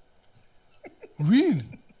yours. Really?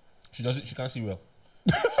 She doesn't. She can't see well.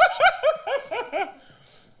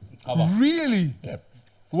 Have her. Really? Yeah.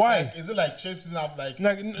 Why? Like, is it like chasing up? Like you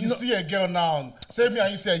no, see a girl now, say me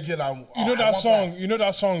and you see a girl. And, you know I that want song? You know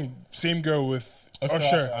that song? Same girl with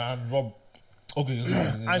Usher. and Rob. Okay.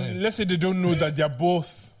 And let's say they don't know that they're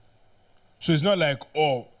both. So it's not like,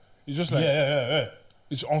 oh, it's just like yeah.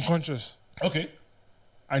 it's unconscious, Okay.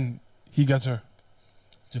 and he gets her.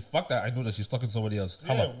 The fact that I know that she's talking to somebody else.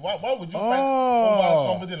 Have Yeah, her. why would you fight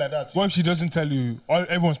over somebody like that? What if she doesn't tell you?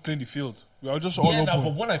 Everyone's playing the field. We are just all Yeah, open. nah,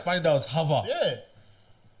 but when I find out, have her. Yeah.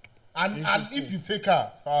 And if you take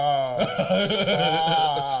her,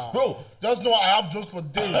 Bro, just know I have jokes for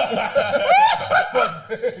days.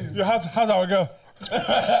 Yeah, how's our girl?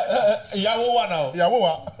 Yawowa now. Yeah,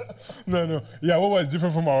 what? No. Yeah, what is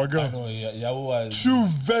different from our girl? I know, Yawowa is Two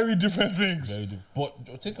very different things. very different.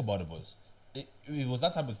 But think about it, boys. It was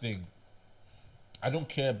that type of thing. I don't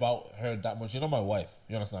care about her that much. You're not my wife.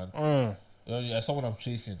 You understand? You know, yeah, someone I'm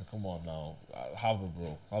chasing. Come on now. Have her,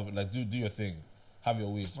 bro. Have it. Like, do your thing. Have your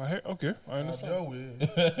way. Okay, I understand. No way.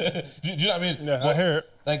 do you know what I mean? Yeah, I hear it.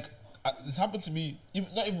 Like, this happened to me.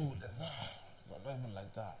 Not even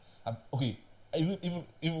like that. Okay,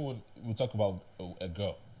 even when we talk about a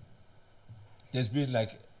girl, there's been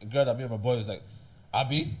like a girl that me and my boy was like,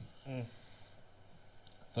 Abby,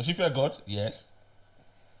 does she fear God? Yes.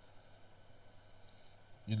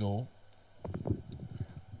 You know,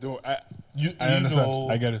 Though I understand. know,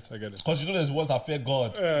 I get it. because you know there's ones that fear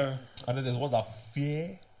God, and then there's ones that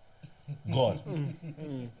fear God.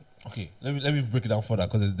 Okay, let me break it down further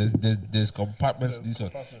because there's compartments. This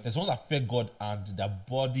one, there's ones that fear God and their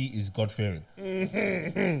body is God fearing.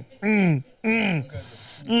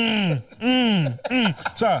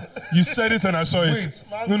 Sir, you said it and I saw it.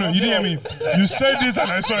 No, you didn't hear me. You said it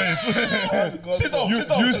and I saw it. Sit up.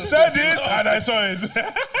 You said it and I saw it.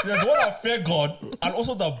 There's one that fear God and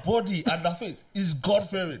also the body and the face is God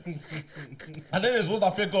fearing, and then there's one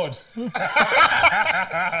that fear God.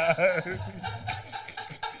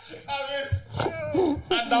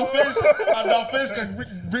 And that face can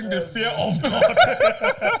bring the fear of God.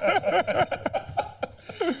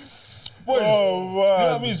 Boy, Oh, you know what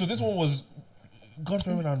I man. mean? So this one was God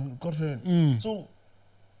fearing and God fearing. So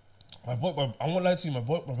my boy, I won't lie to you, my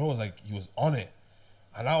boy was like, he was on it,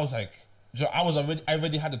 and I was like, I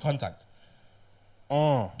already had the contact.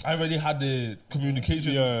 Oh, I already had the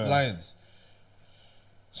communication Yeah. lines.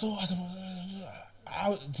 So I said,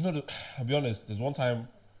 I'll be honest. There's one time,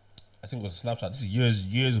 I think it was a Snapchat. This is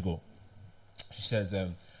years ago. She says,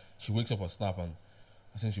 she wakes up on Snap and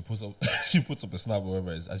I think she puts up a Snap or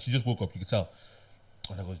whatever it is, and she just woke up. You could tell.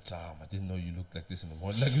 And I go, damn, I didn't know you looked like this in the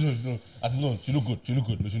morning. Like, no. I said, no, she look good.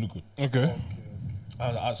 No, she look good. okay.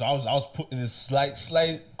 So I was putting a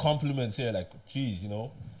slight compliments here, like, geez, you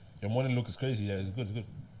know, your morning look is crazy. Yeah, it's good.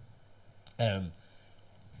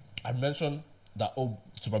 I mentioned that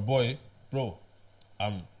to my boy, bro.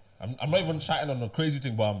 I'm not even chatting on a crazy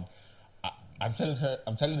thing, but I'm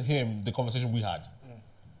telling him the conversation we had.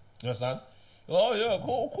 You understand? Oh yeah,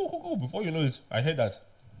 cool. Before you know it, I heard that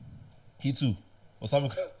he too was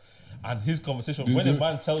having, and his conversation when a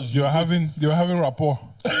man tells you they were having rapport.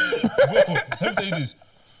 Bro, let me tell you this.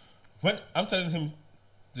 When I'm telling him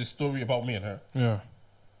this story about me and her, Yeah.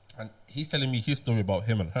 and he's telling me his story about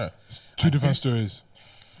him and her. Two different stories.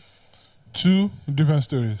 Two different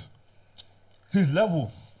stories. His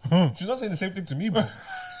level. She's not saying the same thing to me, bro.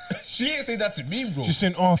 She ain't saying that to me, bro. She's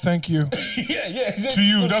saying, "Oh, thank you." yeah. To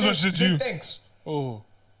you, that's what she said to you. Thanks. Oh,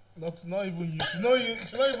 Not even you. She's not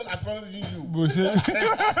even acknowledging you. but she-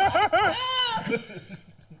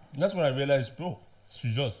 That's when I realized, bro,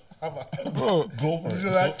 she just bro. go for She's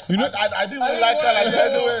it. like, You know- I didn't even like her like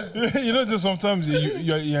that anyways. You know, there's sometimes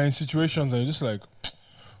you're in situations and you're just like,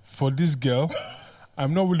 for this girl,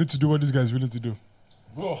 I'm not willing to do what this guy's willing to do.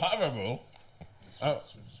 Bro, however, bro,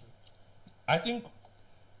 I think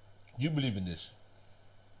you believe in this.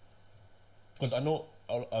 Because I know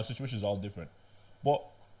our situations are all different. But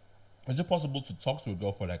is it possible to talk to a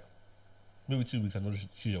girl for like maybe 2 weeks and know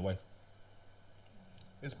she's your wife?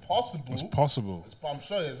 It's possible. It's possible. I'm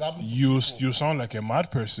sure it's happened. to You people. you sound like a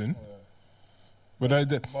mad person. But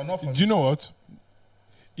But not for do you know what?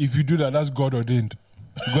 If you do that, that's God ordained.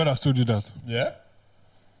 God has told you that. Yeah?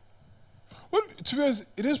 Well, to be honest,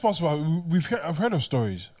 it is possible. I've heard of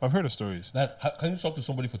stories. I've heard of stories. Like, can you talk to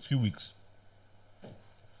somebody for 2 weeks?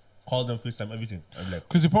 Call them, FaceTime, everything. I'm like,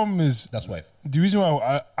 Because the problem is, that's wife. the reason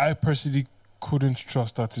why I personally couldn't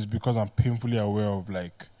trust that is because I'm painfully aware of,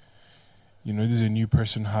 like, you know, this is a new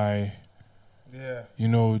person high. Yeah. You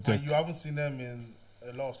know, that And you haven't seen them in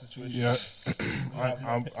a lot of situations. yeah.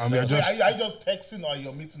 I'm we're just are you just texting or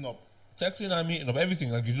you're meeting up? Texting and meeting up,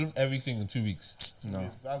 everything. Like, you do everything in 2 weeks. no.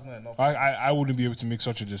 That's not enough. I wouldn't be able to make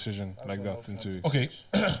such a decision like what that I was into it. Okay,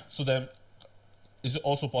 so then, is it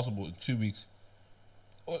also possible in 2 weeks?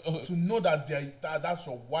 to know that that's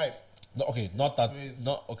your wife. No, okay, not that. Crazy.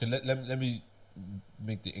 Not okay. Let me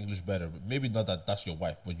make the English better. But maybe not that that's your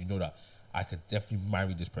wife, but you know that I could definitely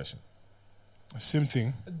marry this person. Same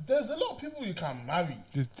thing. There's a lot of people you can marry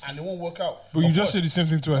and it won't work out. But you Of just course. said the same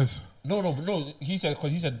thing twice. No. He said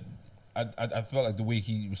because he said I felt like the way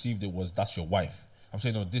he received it was that's your wife. I'm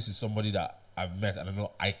saying no. This is somebody that I've met and I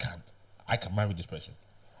know I can marry this person.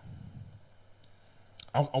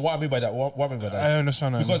 And what I mean by that, what I mean by that, I is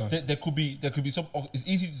understand. because there could be some. It's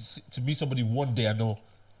easy to meet somebody one day. I know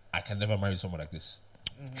I can never marry someone like this.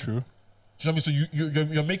 True. Do you know what I mean?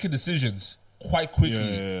 So you're making decisions quite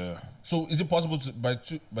quickly. Yeah. So is it possible to by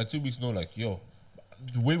 2 weeks know like yo,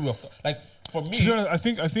 the way we have like for me? To be honest,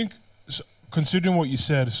 I think considering what you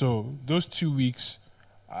said, so those 2 weeks,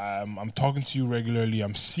 I'm talking to you regularly,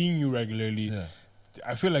 I'm seeing you regularly. Yeah.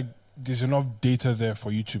 I feel like there's enough data there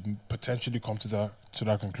for you to potentially come to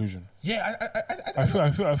that conclusion. Yeah, I feel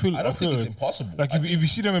I don't think it's like, impossible. like if you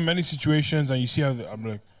see them in many situations and you see how I'm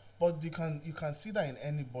like, But you can see that in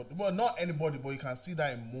anybody. Well, not anybody, but you can see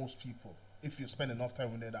that in most people. If you spend enough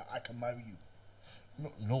time with them, that I can marry you.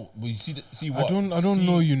 no, but you see what I don't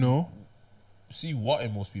know, you know. See what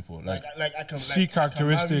in most people like Like I can See like, I can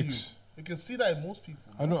marry characteristics. You can see that in most people.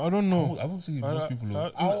 I don't know. I don't see most people.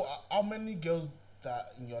 Though. How many girls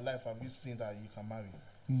that in your life have you seen that you can marry?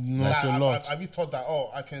 Not Like, a lot. Have you thought that?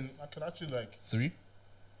 I can actually like. 3.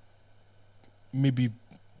 Maybe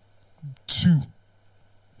 2.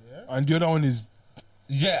 Yeah. And the other one is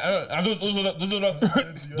Yeah, I don't, those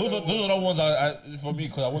are the ones I for me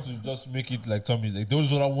because I want to just make it like Tommy. Like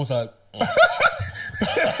those are the ones that.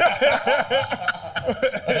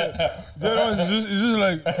 the other one is just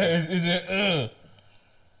like is it?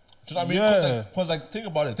 Do you know what I mean? Yeah. Because like think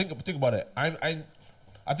about it. Think about it.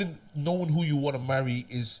 I think knowing who you want to marry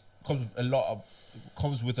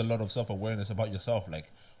comes with a lot of self-awareness about yourself, like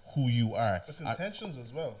who you are. It's intentions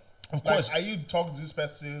as well. Of Like, course. are you talking to this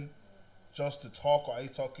person just to talk, or are you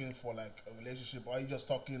talking for like a relationship, or are you just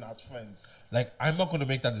talking as friends? Like I'm not going to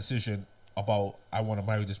make that decision about I want to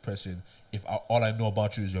marry this person if all I know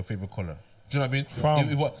about you is your favorite color. Do you know what I mean? Fam.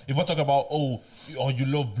 If we're talking about you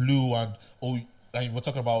love blue and like we're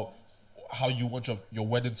talking about how you want your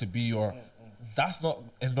wedding to be, or that's not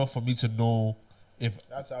enough for me to know if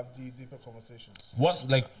That's to have deeper conversations.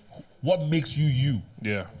 what makes you.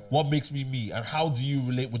 yeah. What makes me, and how do you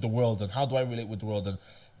relate with the world, and how do I relate with the world,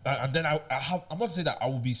 and then I'm not saying that I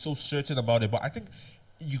will be so certain about it, but I think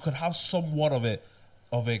you could have somewhat of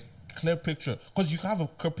a clear picture because you have a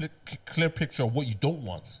clear picture of what you don't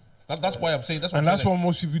want. That's why I'm saying that's. And that's what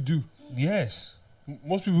most people do. Yes.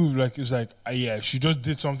 Most people like it's like yeah, she just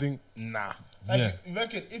did something. Nah. Like, Yeah. you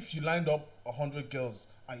reckon if you lined up 100 girls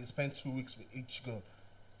and you spent 2 weeks with each girl,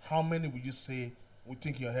 how many would you say would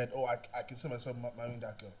think in your head, oh, I can see myself marrying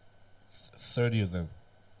that girl? 30 of them.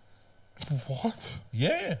 What?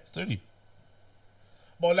 Yeah, 30.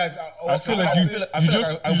 But like, I feel like you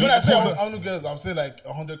when I say 100 girls, I'm saying like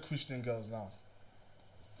 100 Christian girls now.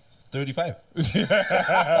 35.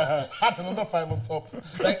 Add another 5 on top.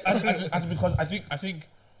 Like, as because I think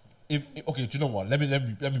if okay, do you know what? Let me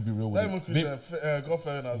be real with Let me you. Christian, God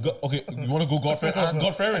fair enough. Okay, you want to go God fearing and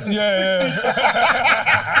God fearing? Yeah.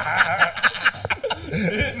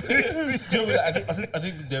 You know, I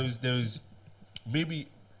think there's maybe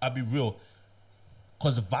I'll be real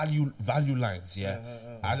because the value lines, yeah.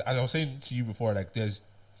 As I was saying to you before, like there's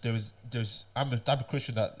I'm a type of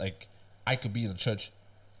Christian that like I could be in the church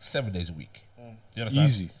 7 days a week. Do you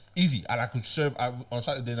understand? Easy, and I could serve. On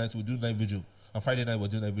Saturday night we'll do night vigil. On Friday night we'll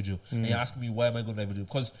do night vigil. And you ask me why am I going to night vigil?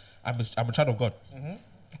 Because I'm a child of God.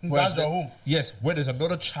 That's your home. Yes, where there's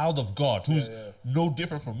another child of God who's no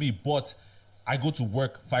different from me, but I go to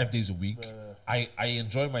work 5 days a week. I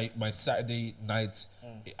enjoy my Saturday nights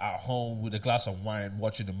at home with a glass of wine,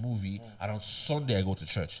 watching a movie, and on Sunday I go to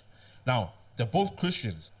church. Now, they're both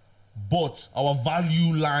Christians, but our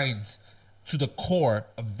value lines to the core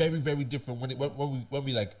are very, very different when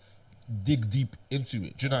we like dig deep into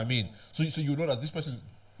it. Do you know what I mean? So you know that this person,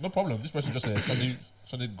 no problem, this person just a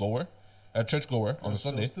Sunday goer, a church goer on a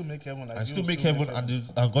Sunday. Still make heaven. Like And still make heaven,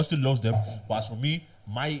 and God still loves them. But as for me,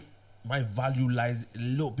 my value lies a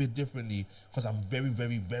little bit differently because I'm very,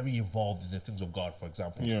 very, very involved in the things of God, for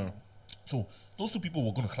example. Yeah. So those two people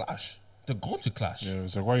were going to clash. They're going to clash. Yeah.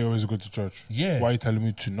 It's like, why you always go to church? Yeah. Why are you telling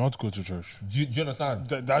me to not go to church? Do you understand?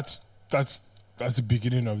 That's the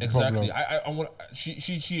beginning of the Exactly. problem. I want.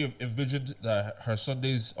 She envisioned that her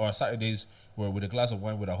Sundays or Saturdays were with a glass of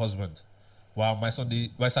wine with her husband, while my Saturday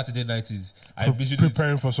night is I envisioned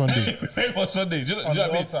Preparing for Sunday. preparing for Sunday. Do you know on what the I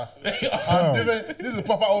mean? altar. I'm different. This is a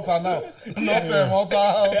proper altar now. Not altar.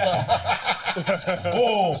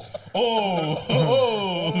 Oh.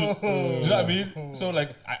 Do you know what I mean? So like,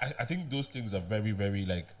 I think those things are very, very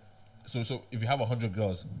like. So if you have 100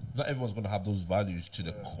 girls, not everyone's gonna have those values to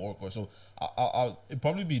the core. So I'll it'll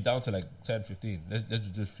probably be down to like 10, 15. Let's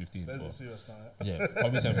just do 15. Let's be serious now. Yeah,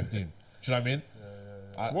 probably 10, 15. Do you know what I mean?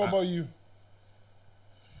 What about you?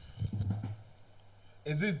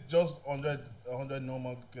 Is it just 100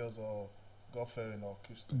 normal girls or God fearing or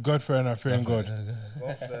Christian? God fearing and fearing God.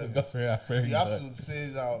 God fearing. You have to say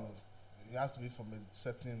that it has to be from a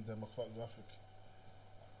certain demographic.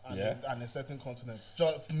 And a certain continent.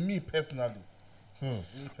 Just for me personally.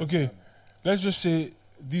 Okay, let's just say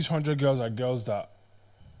these 100 girls are girls that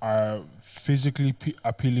are physically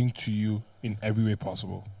appealing to you in every way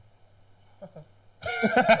possible.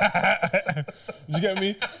 You get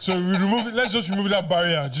me? So we remove it. Let's just remove that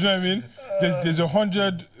barrier. Do you know what I mean? There's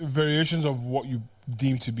 100 variations of what you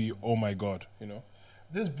deem to be. Oh my God, you know.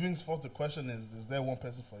 This brings forth the question: Is there one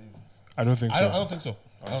person for you? I don't think so. I don't think so.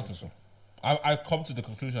 I don't think so. I come to the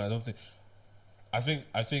conclusion. I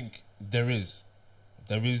think there is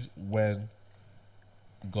when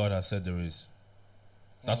God has said there is.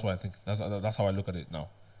 That's what I think. That's how I look at it now.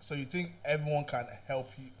 So you think everyone can help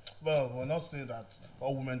you? Well, we're not saying that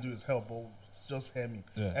all women do is help, but just hear me.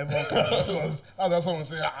 Yeah. Everyone can, because that's someone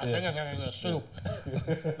saying, shut up.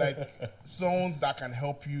 Like someone that can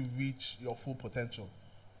help you reach your full potential.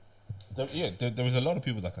 There is a lot of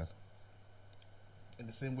people that can. In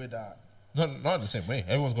the same way that. Not in the same way.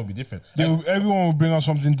 Everyone's gonna be different. Everyone will bring out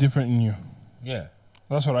something different in you. Yeah.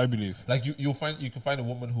 That's what I believe. Like you can find a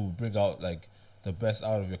woman who will bring out like the best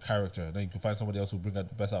out of your character, and then you can find somebody else who will bring out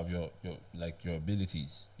the best out of your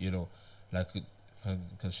abilities. You know, like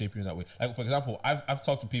can shape you in that way. Like for example, I've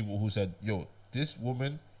talked to people who said, "Yo, this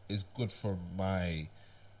woman is good for my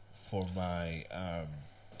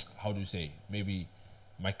how do you say, maybe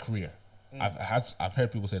my career." I've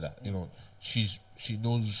heard people say that. You know, she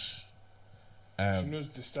knows. She knows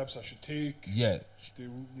the steps I should take. Yeah. The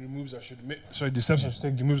moves I should make. Sorry, the steps I should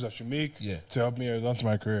take, the moves I should make. Yeah. To help me advance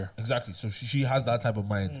my career. Exactly. So she has that type of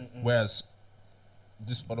mind. Whereas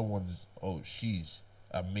this other one, she's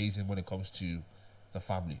amazing when it comes to the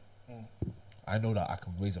family. I know that I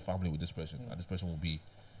can raise a family with this person, and this person will be.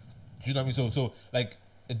 Do you know what I mean? So like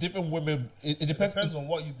different women. It depends on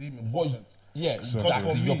what you deem important. Yeah, Because exactly.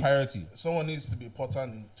 for me, Your priority. Someone needs to be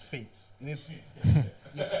important in faith. You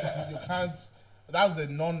can't. That's a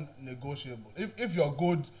non-negotiable. If you're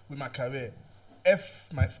good with my career, F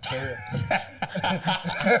my career.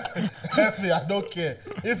 F me, I don't care.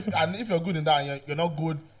 If you're good in that, and you're not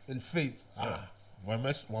good in faith. One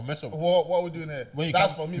mess up. What are we doing here?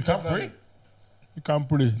 That's for me. You can't pray. You can't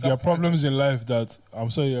pray. There are problems in life that I'm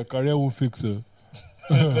sorry your career won't fix. You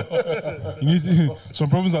need some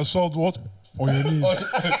problems are solved what on your knees. On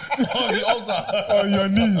the altar. On your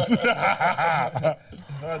knees.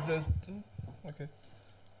 Okay.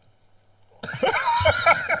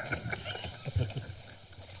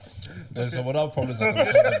 There's some other problems that can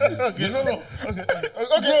solve that. Okay, no. Okay,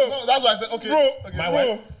 no, that's why I said, okay. Bro, okay. My bro,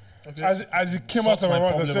 wife. Okay. as it came Sort out of my my mouth,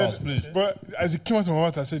 I problem said, out, please. but as it came out of my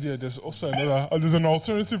mouth, I said, yeah, there's also another, there's an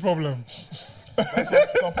alternative problem.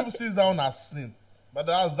 Some people see down as sin, but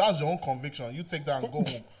that's your own conviction. You take that and go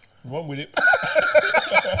home. Run with it.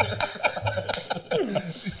 You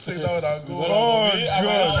take that and go home. Oh,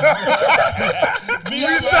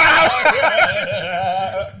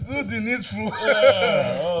 God. Do the needful.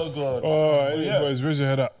 Oh god. Oh, hey, boys, raise your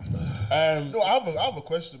head up. No, I have a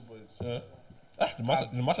question, boys. The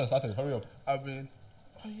match has started. Hurry up. I've been.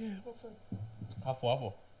 Oh yeah, what's up? Half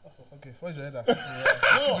four. Okay, where's your head at? No,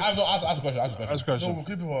 I no. Ask a question. Ask a No, question. we'll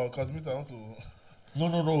keep it for because I want to. No.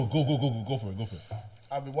 Go for it.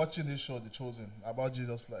 I've been watching this show, The Chosen, about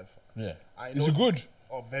Jesus' life. Yeah. I Is it good?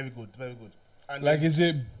 Oh, very good. And Like, it's- is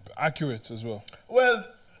it accurate as well? well,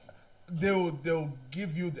 they'll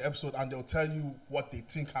give you the episode and they'll tell you what they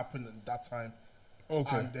think happened at that time.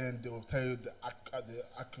 Okay. And then they'll tell you the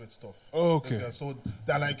accurate stuff. Okay. So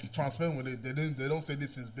they're like transparent with it. They don't say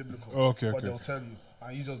this is biblical. Okay, But okay. they'll tell you,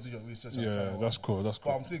 and you just do your research. And Yeah, find out. that's cool. That's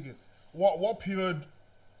But I'm cool. thinking, what period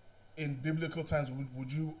in biblical times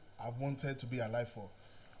would you have wanted to be alive for?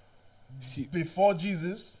 See, Before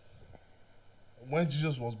Jesus, when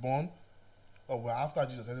Jesus was born, or well after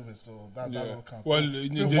Jesus anyway. So that yeah. all counts. Well,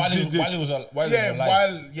 So, While he was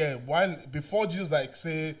alive. while before Jesus, like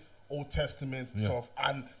say Old Testament Yeah. stuff,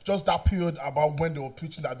 and just that period about when they were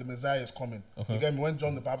preaching that the Messiah is coming. Okay. You get me? When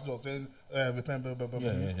John the Baptist was saying, repent, blah, blah, blah,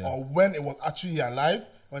 blah, Yeah. or when it was actually alive,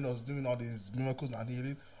 when he was doing all these miracles and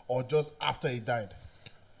healing, or just after he died.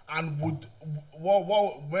 And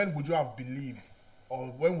when would you have believed, or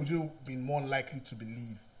when would you be more likely to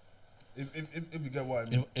believe? If you get what I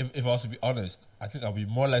mean. If I was to be honest, I think I'll be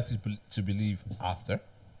more likely to believe after.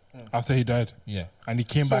 after he died, Yeah. and he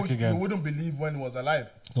came So back you again. wouldn't believe when he was alive.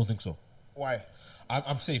 Don't think so. Why?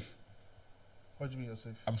 I'm safe. What do you mean you're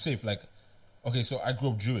safe? I'm safe. Like, okay, so I grew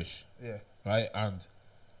up Jewish, Yeah. right? And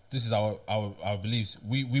this is our beliefs.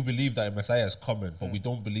 We believe that a Messiah is coming, but we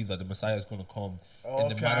don't believe that the Messiah is going to come in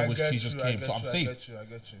the manner I in which get Jesus you, I came. get So I'm you, safe. I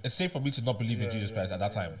get you. It's safe for me to not believe in Yeah, Jesus yeah, Christ at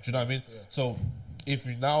that yeah, time. yeah. Do you know what I mean? Yeah. So if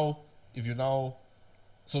you now,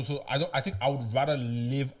 so I think I would rather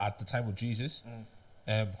live at the time of Jesus,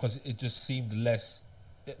 because it just seemed less.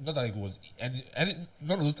 Not that it was, and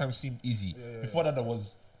none of those times seemed easy. Before that, there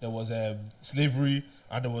was slavery,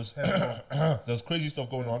 and there was there was crazy stuff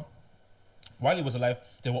going on. While he was alive,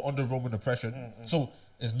 they were under Roman oppression. So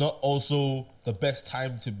it's not also the best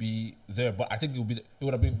time to be there. But I think it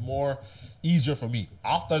would have been more easier for me.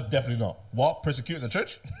 After, definitely not. What? Persecuting the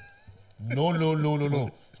church?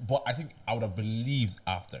 No. But I think I would have believed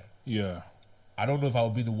after. Yeah, I don't know if I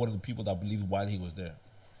would be one of the people that believed while he was there.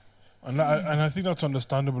 and I think that's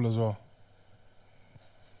understandable as well.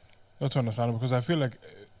 That's understandable because I feel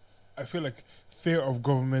like fear of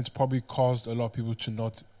government probably caused a lot of people to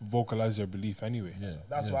not vocalize their belief anyway. Yeah.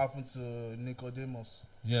 That's yeah. what happened to Nicodemus.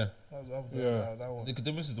 Yeah. That's what happened Yeah. to that one.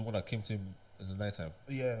 Nicodemus is the one that came to him in the nighttime.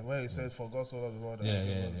 Yeah, where he said, "For God so loved the world." Yeah.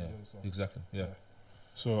 Exactly. Yeah.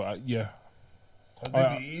 So yeah, Because Oh,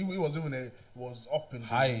 maybe he wasn't even was up in the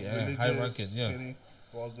High religious ranking, yeah. skinny,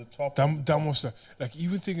 was the top. that must like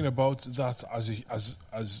even thinking about that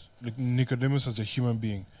as like Nicodemus as a human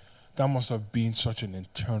being, that must have been such an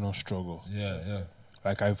internal struggle. Yeah.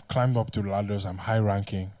 Like I've climbed up the ladders, I'm high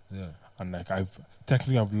ranking, Yeah. and like I've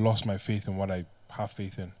lost my faith in what I have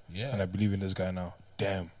faith in, Yeah. and I believe in this guy now.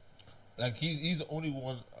 Damn. Like he's the only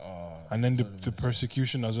one. And then the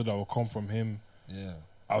persecution as well that will come from him Yeah.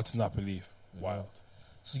 out in that belief. Wild.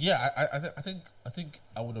 So yeah, I think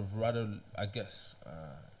I would have rather, I guess,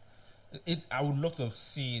 I would love to have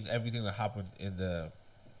seen everything that happened in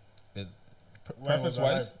preference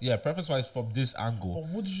wise. Yeah, preference wise from this angle. But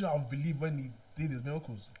what did you have believed when he did his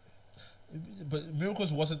miracles? But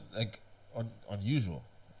miracles wasn't like unusual.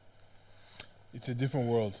 It's a different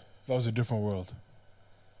world. That was a different world.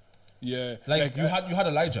 Yeah. Like you had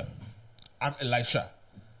Elijah, I'm Elisha.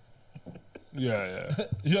 Yeah.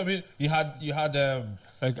 You know what I mean? You had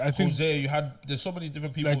Like I think Hosea. There's so many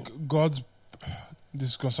different people. like God's this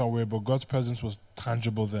is gonna sound weird, but God's presence was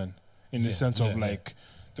tangible then, in the sense of yeah. like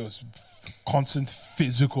there was constant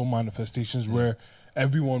physical manifestations where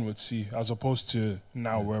everyone would see, as opposed to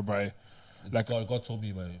now whereby like God told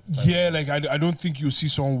me, man. like I don't think you see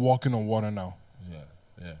someone walking on water now.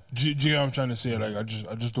 Yeah. Do you know what I'm trying to say? Like I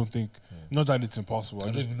just don't think. Not that it's impossible.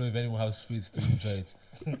 I don't even know if anyone has faith to try it.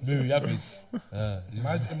 Maybe you have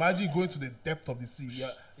faith. Imagine going to the depth of the sea.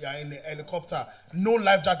 You're in a helicopter, no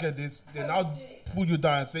life jacket. They now pull you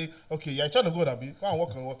down and say, "Okay, you're trying to go there, go and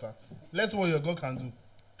walk on water. Let's see what your God can do."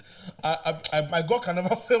 My God can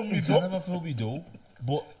never fail me, You though. never feel me though.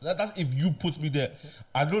 But that's if you put me there.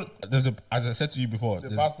 I know as I said to you before,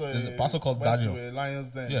 there's a pastor called went Daniel. to a Lions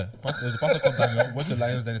Den. Yeah, there's a pastor called Daniel. Went to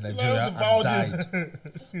Lions Den in Nigeria and devoured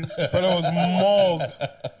died. Fella was mauled.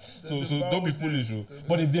 So don't be foolish, bro.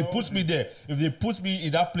 But if they put me there, if they put me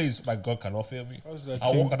in that place, my God cannot fail me. How's that I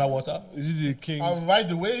king? walk on that water. Is he the king? I'll ride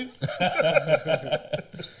the waves. Do you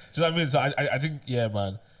know what I mean? So I think, yeah,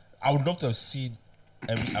 man. I would love to have seen.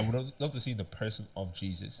 I would love to see the person of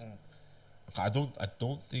Jesus. I don't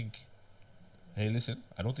think. Hey, listen.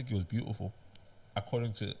 I don't think it was beautiful,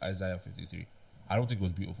 according to Isaiah 53. I don't think it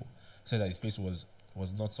was beautiful. It said that his face was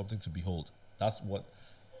not something to behold. That's what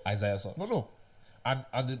Isaiah saw. No. And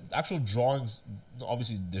the actual drawings.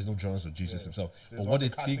 Obviously, there's no drawings of Jesus himself. There's But what what the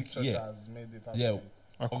they Catholic think, Church yeah, has made it out yeah. to be.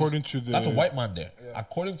 According to the That's a white man there. Yeah.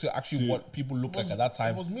 According to actually Dude, what people look like at that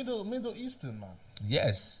time. It was Middle Eastern, man.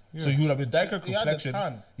 Yes. Yeah. So he would have been darker He had the complexion.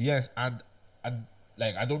 tan. Yes, and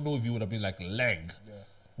like I don't know if he would have been like Leng, Yeah.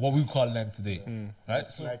 what we call Leng today,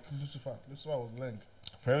 right? So Like Lucifer. Lucifer was Leng.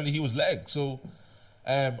 apparently he was Leng. So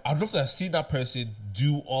I'd love to have seen that person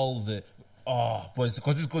do all the but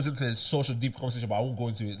because this goes into a social deep conversation, but I won't go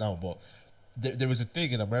into it now. But there is a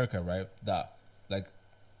thing in America, right, that like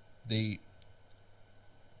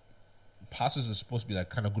pastors are supposed to be like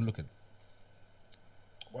kind of good looking.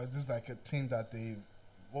 Was this like a thing that they?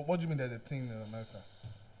 What do you mean there's a thing in America?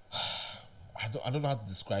 I don't know how to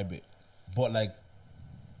describe it, but like,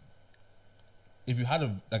 if you had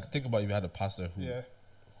think about if you had a pastor Yeah.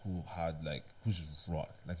 who had like who's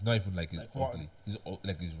rotten, like not even like he's Like rotten.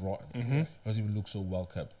 ugly, he's rotten. Doesn't even look so well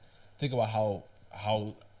kept. Think about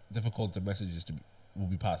how difficult the message will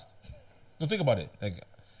be passed. No, think about it. Like,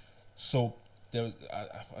 so there, I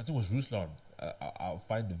think it was Ruslan. I'll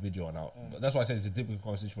find the video and but that's why I said it's a different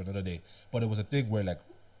conversation for another day. But it was a thing where like,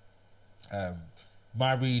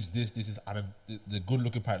 married, this is and the good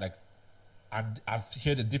looking part, like, and I've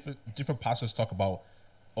heard the different pastors talk about,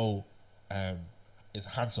 it's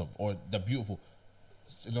handsome or they're beautiful,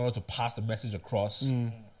 in order to pass the message across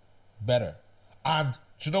better. And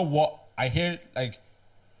do you know what I hear? Like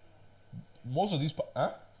most of these,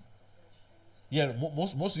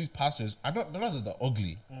 most of these pastors are not that they're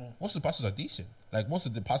ugly. Most of the pastors are decent. Like most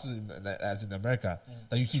of the pastors as in America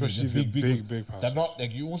that you see, Especially the the big big they're pastors. not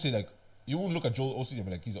like, you won't say like, you won't look at Joel Osteen and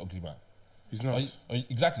be like, he's an ugly man. He's not.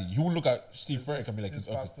 Exactly. You won't look at Steve Furtick and be like, This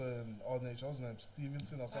he's ugly. pastor in All Nations, what's his name?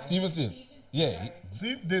 Stevenson or something. Stevenson. Yeah,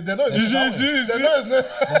 See, they know his You name. see, They know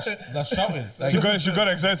his name. that's shouting. Like, she got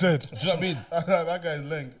excited. do you know what I mean? That guy is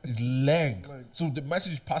Leng. It's Leng. Leng. So the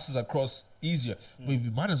message passes across easier. But if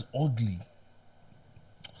the man is ugly,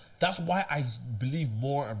 that's why I believe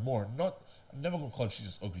more and more. I'm never gonna call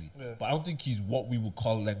Jesus ugly, Yeah. but I don't think he's what we would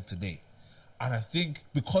call Leng today. And I think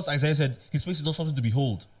because Isaiah said his face is not something to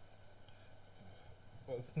behold.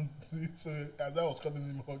 So as I was calling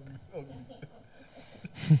him ugly.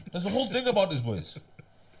 There's a whole thing about this, boys.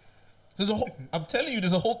 I'm telling you,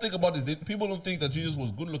 there's a whole thing about this. People don't think that Jesus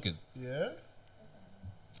was good looking. Yeah.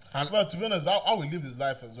 And Well, to be honest, how we live this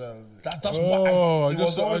life as well. that's why Oh, I he just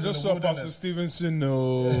was saw always in the Pastor wilderness. Stevenson.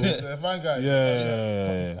 No. The fine guy.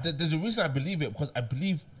 Yeah. there's a reason I believe it, because I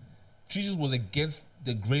believe Jesus was against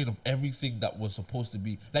the grain of everything that was supposed to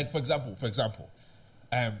be. Like, for example,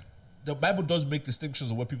 the Bible does make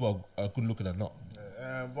distinctions of where people are good looking and not.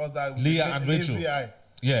 What's that? Leah and Rachel. Lazy eye.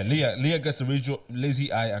 Yeah, Leah gets the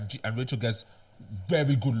lazy eye, and Rachel gets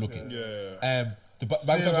very good looking. Yeah. The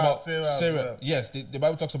Bible talks about Sarah as well. Yes, the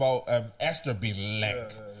Bible talks about Esther being Leng.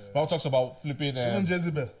 The Bible talks about flipping Even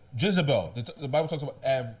Jezebel. Jezebel. The Bible talks about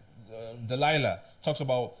Delilah. Talks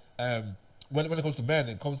about when it comes to men,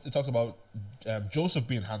 it talks about Joseph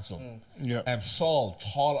being handsome. Yeah. Saul,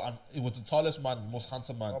 tall, and it was the tallest man, most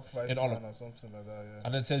handsome man Upright in all of. man or something like that, yeah.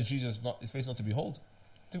 And then says Jesus, his face not to behold.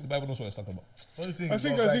 I think the Bible knows what it's talking about. What do you think? I It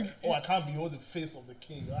think- was I like, think- oh, I can't behold the face of the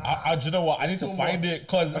king. Do you know what? I need to so find much. it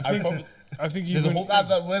because I think There's a even whole- That's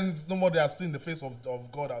like when it's no more they are seeing the face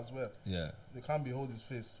of God as well. yeah, They can't behold his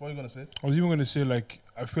face. What are you gonna say? I was even going to say, like,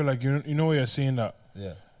 I feel like you know what you're saying, that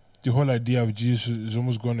yeah, the whole idea of Jesus is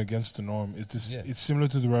almost going against the norm. It's this. Yeah. It's similar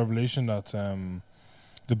to the revelation that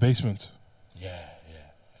the basement. yeah.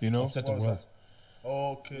 You know. Upset the What was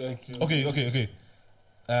world. Okay. Okay.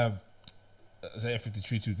 Isaiah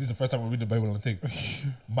 53:2. This is the first time we read the Bible on the thing.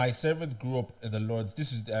 My servant grew up in the Lord's.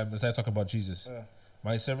 This is Isaiah talking about Jesus. Yeah.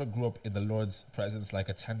 My servant grew up in the Lord's presence like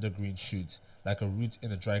a tender green shoot, like a root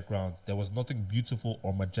in a dry ground. There was nothing beautiful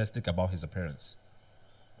or majestic about his appearance.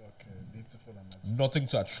 Okay, beautiful and magic. Nothing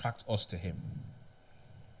to attract us to him.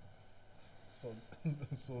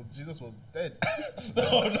 So Jesus was dead.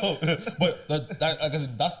 No. But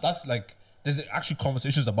that's like there's actually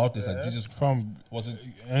conversations about this. Like Jesus From wasn't.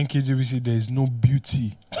 NKJVC, there is no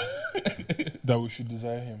beauty that we should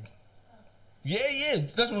desire him. Yeah,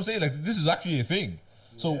 that's what I'm saying. Like this is actually a thing.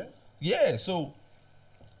 So so,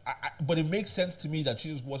 but it makes sense to me that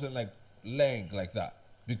Jesus wasn't like laying like that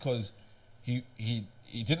because he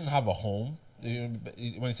didn't have a home. When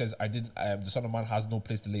he says, "I didn't," the Son of Man has no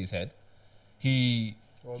place to lay his head. He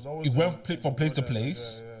went from place to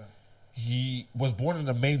place. He was born in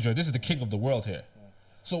a manger. This is the King of the world here.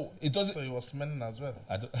 So it doesn't. So he was smelling as well.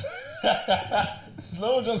 I don't,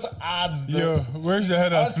 Slow just adds. Yo, where's your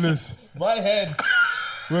head at, please? My head.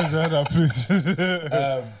 Where's the head at, please?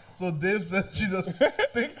 So Dave said Jesus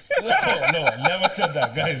thinks. No, never said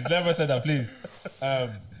that, guys. Never said that, please.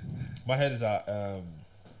 My head is at. I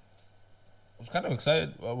was kind of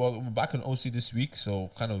excited. Well, we're back in OC this week,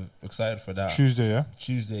 so kind of excited for that. Tuesday, yeah?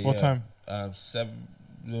 Tuesday. What time?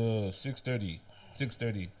 6:30.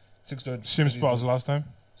 6:30. Same spot as last time?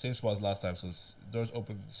 Same spot as last time. So doors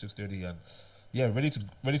open 6:30, and ready to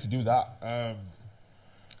do that.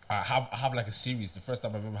 I have like a series. The first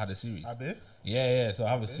time I've ever had a series. Are they? Yeah. So I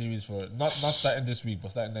have a series for not starting this week,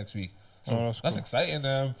 but starting next week. So that's that's cool. exciting.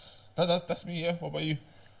 That's me. Yeah. What about you?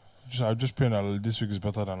 I'm just praying that this week is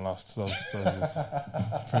better than last. That's it.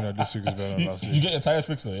 Praying that this week is better than last You week. get your tires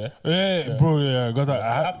fixed though, yeah? Yeah, bro, yeah. I got that.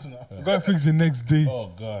 I have to now. Got to fix the next day.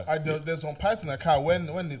 Oh god. There's some parts in the car when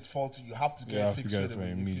it's faulty, you have to get You it have to fixed get it straight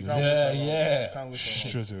away. immediately. You can't wait around. You can't wait around.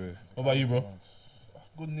 Straight away. What about you, bro?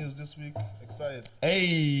 Good news this week. Excited.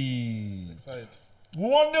 Hey. Excited.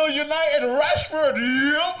 1-0 United, Rashford.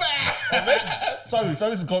 Sorry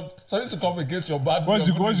to come against your bad. What's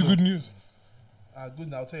the good news?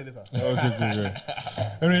 Good. I'll tell you later. Okay, good.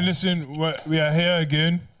 Anyway, listen, we are here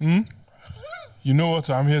again. You know what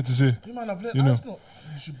I'm here to say. You man, I've You know. Arsenal.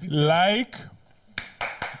 You should be Like,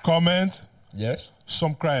 comment, Yes.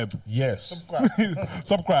 subscribe. Yes.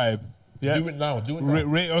 Subscribe. Yeah. Do it now.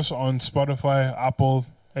 Rate us on Spotify, Apple,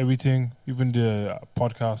 everything, even the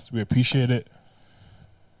podcast. We appreciate it.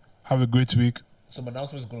 Have a great week. Some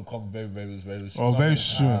announcements going to come very, very, very soon. Oh, very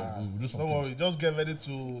soon. We'll do some Don't things. worry. Just get ready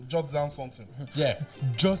to jot down something. Yeah.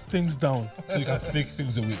 Jot things down. So you can fake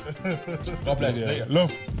things away. God bless. Yeah. Later.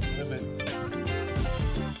 Love. Bye-bye.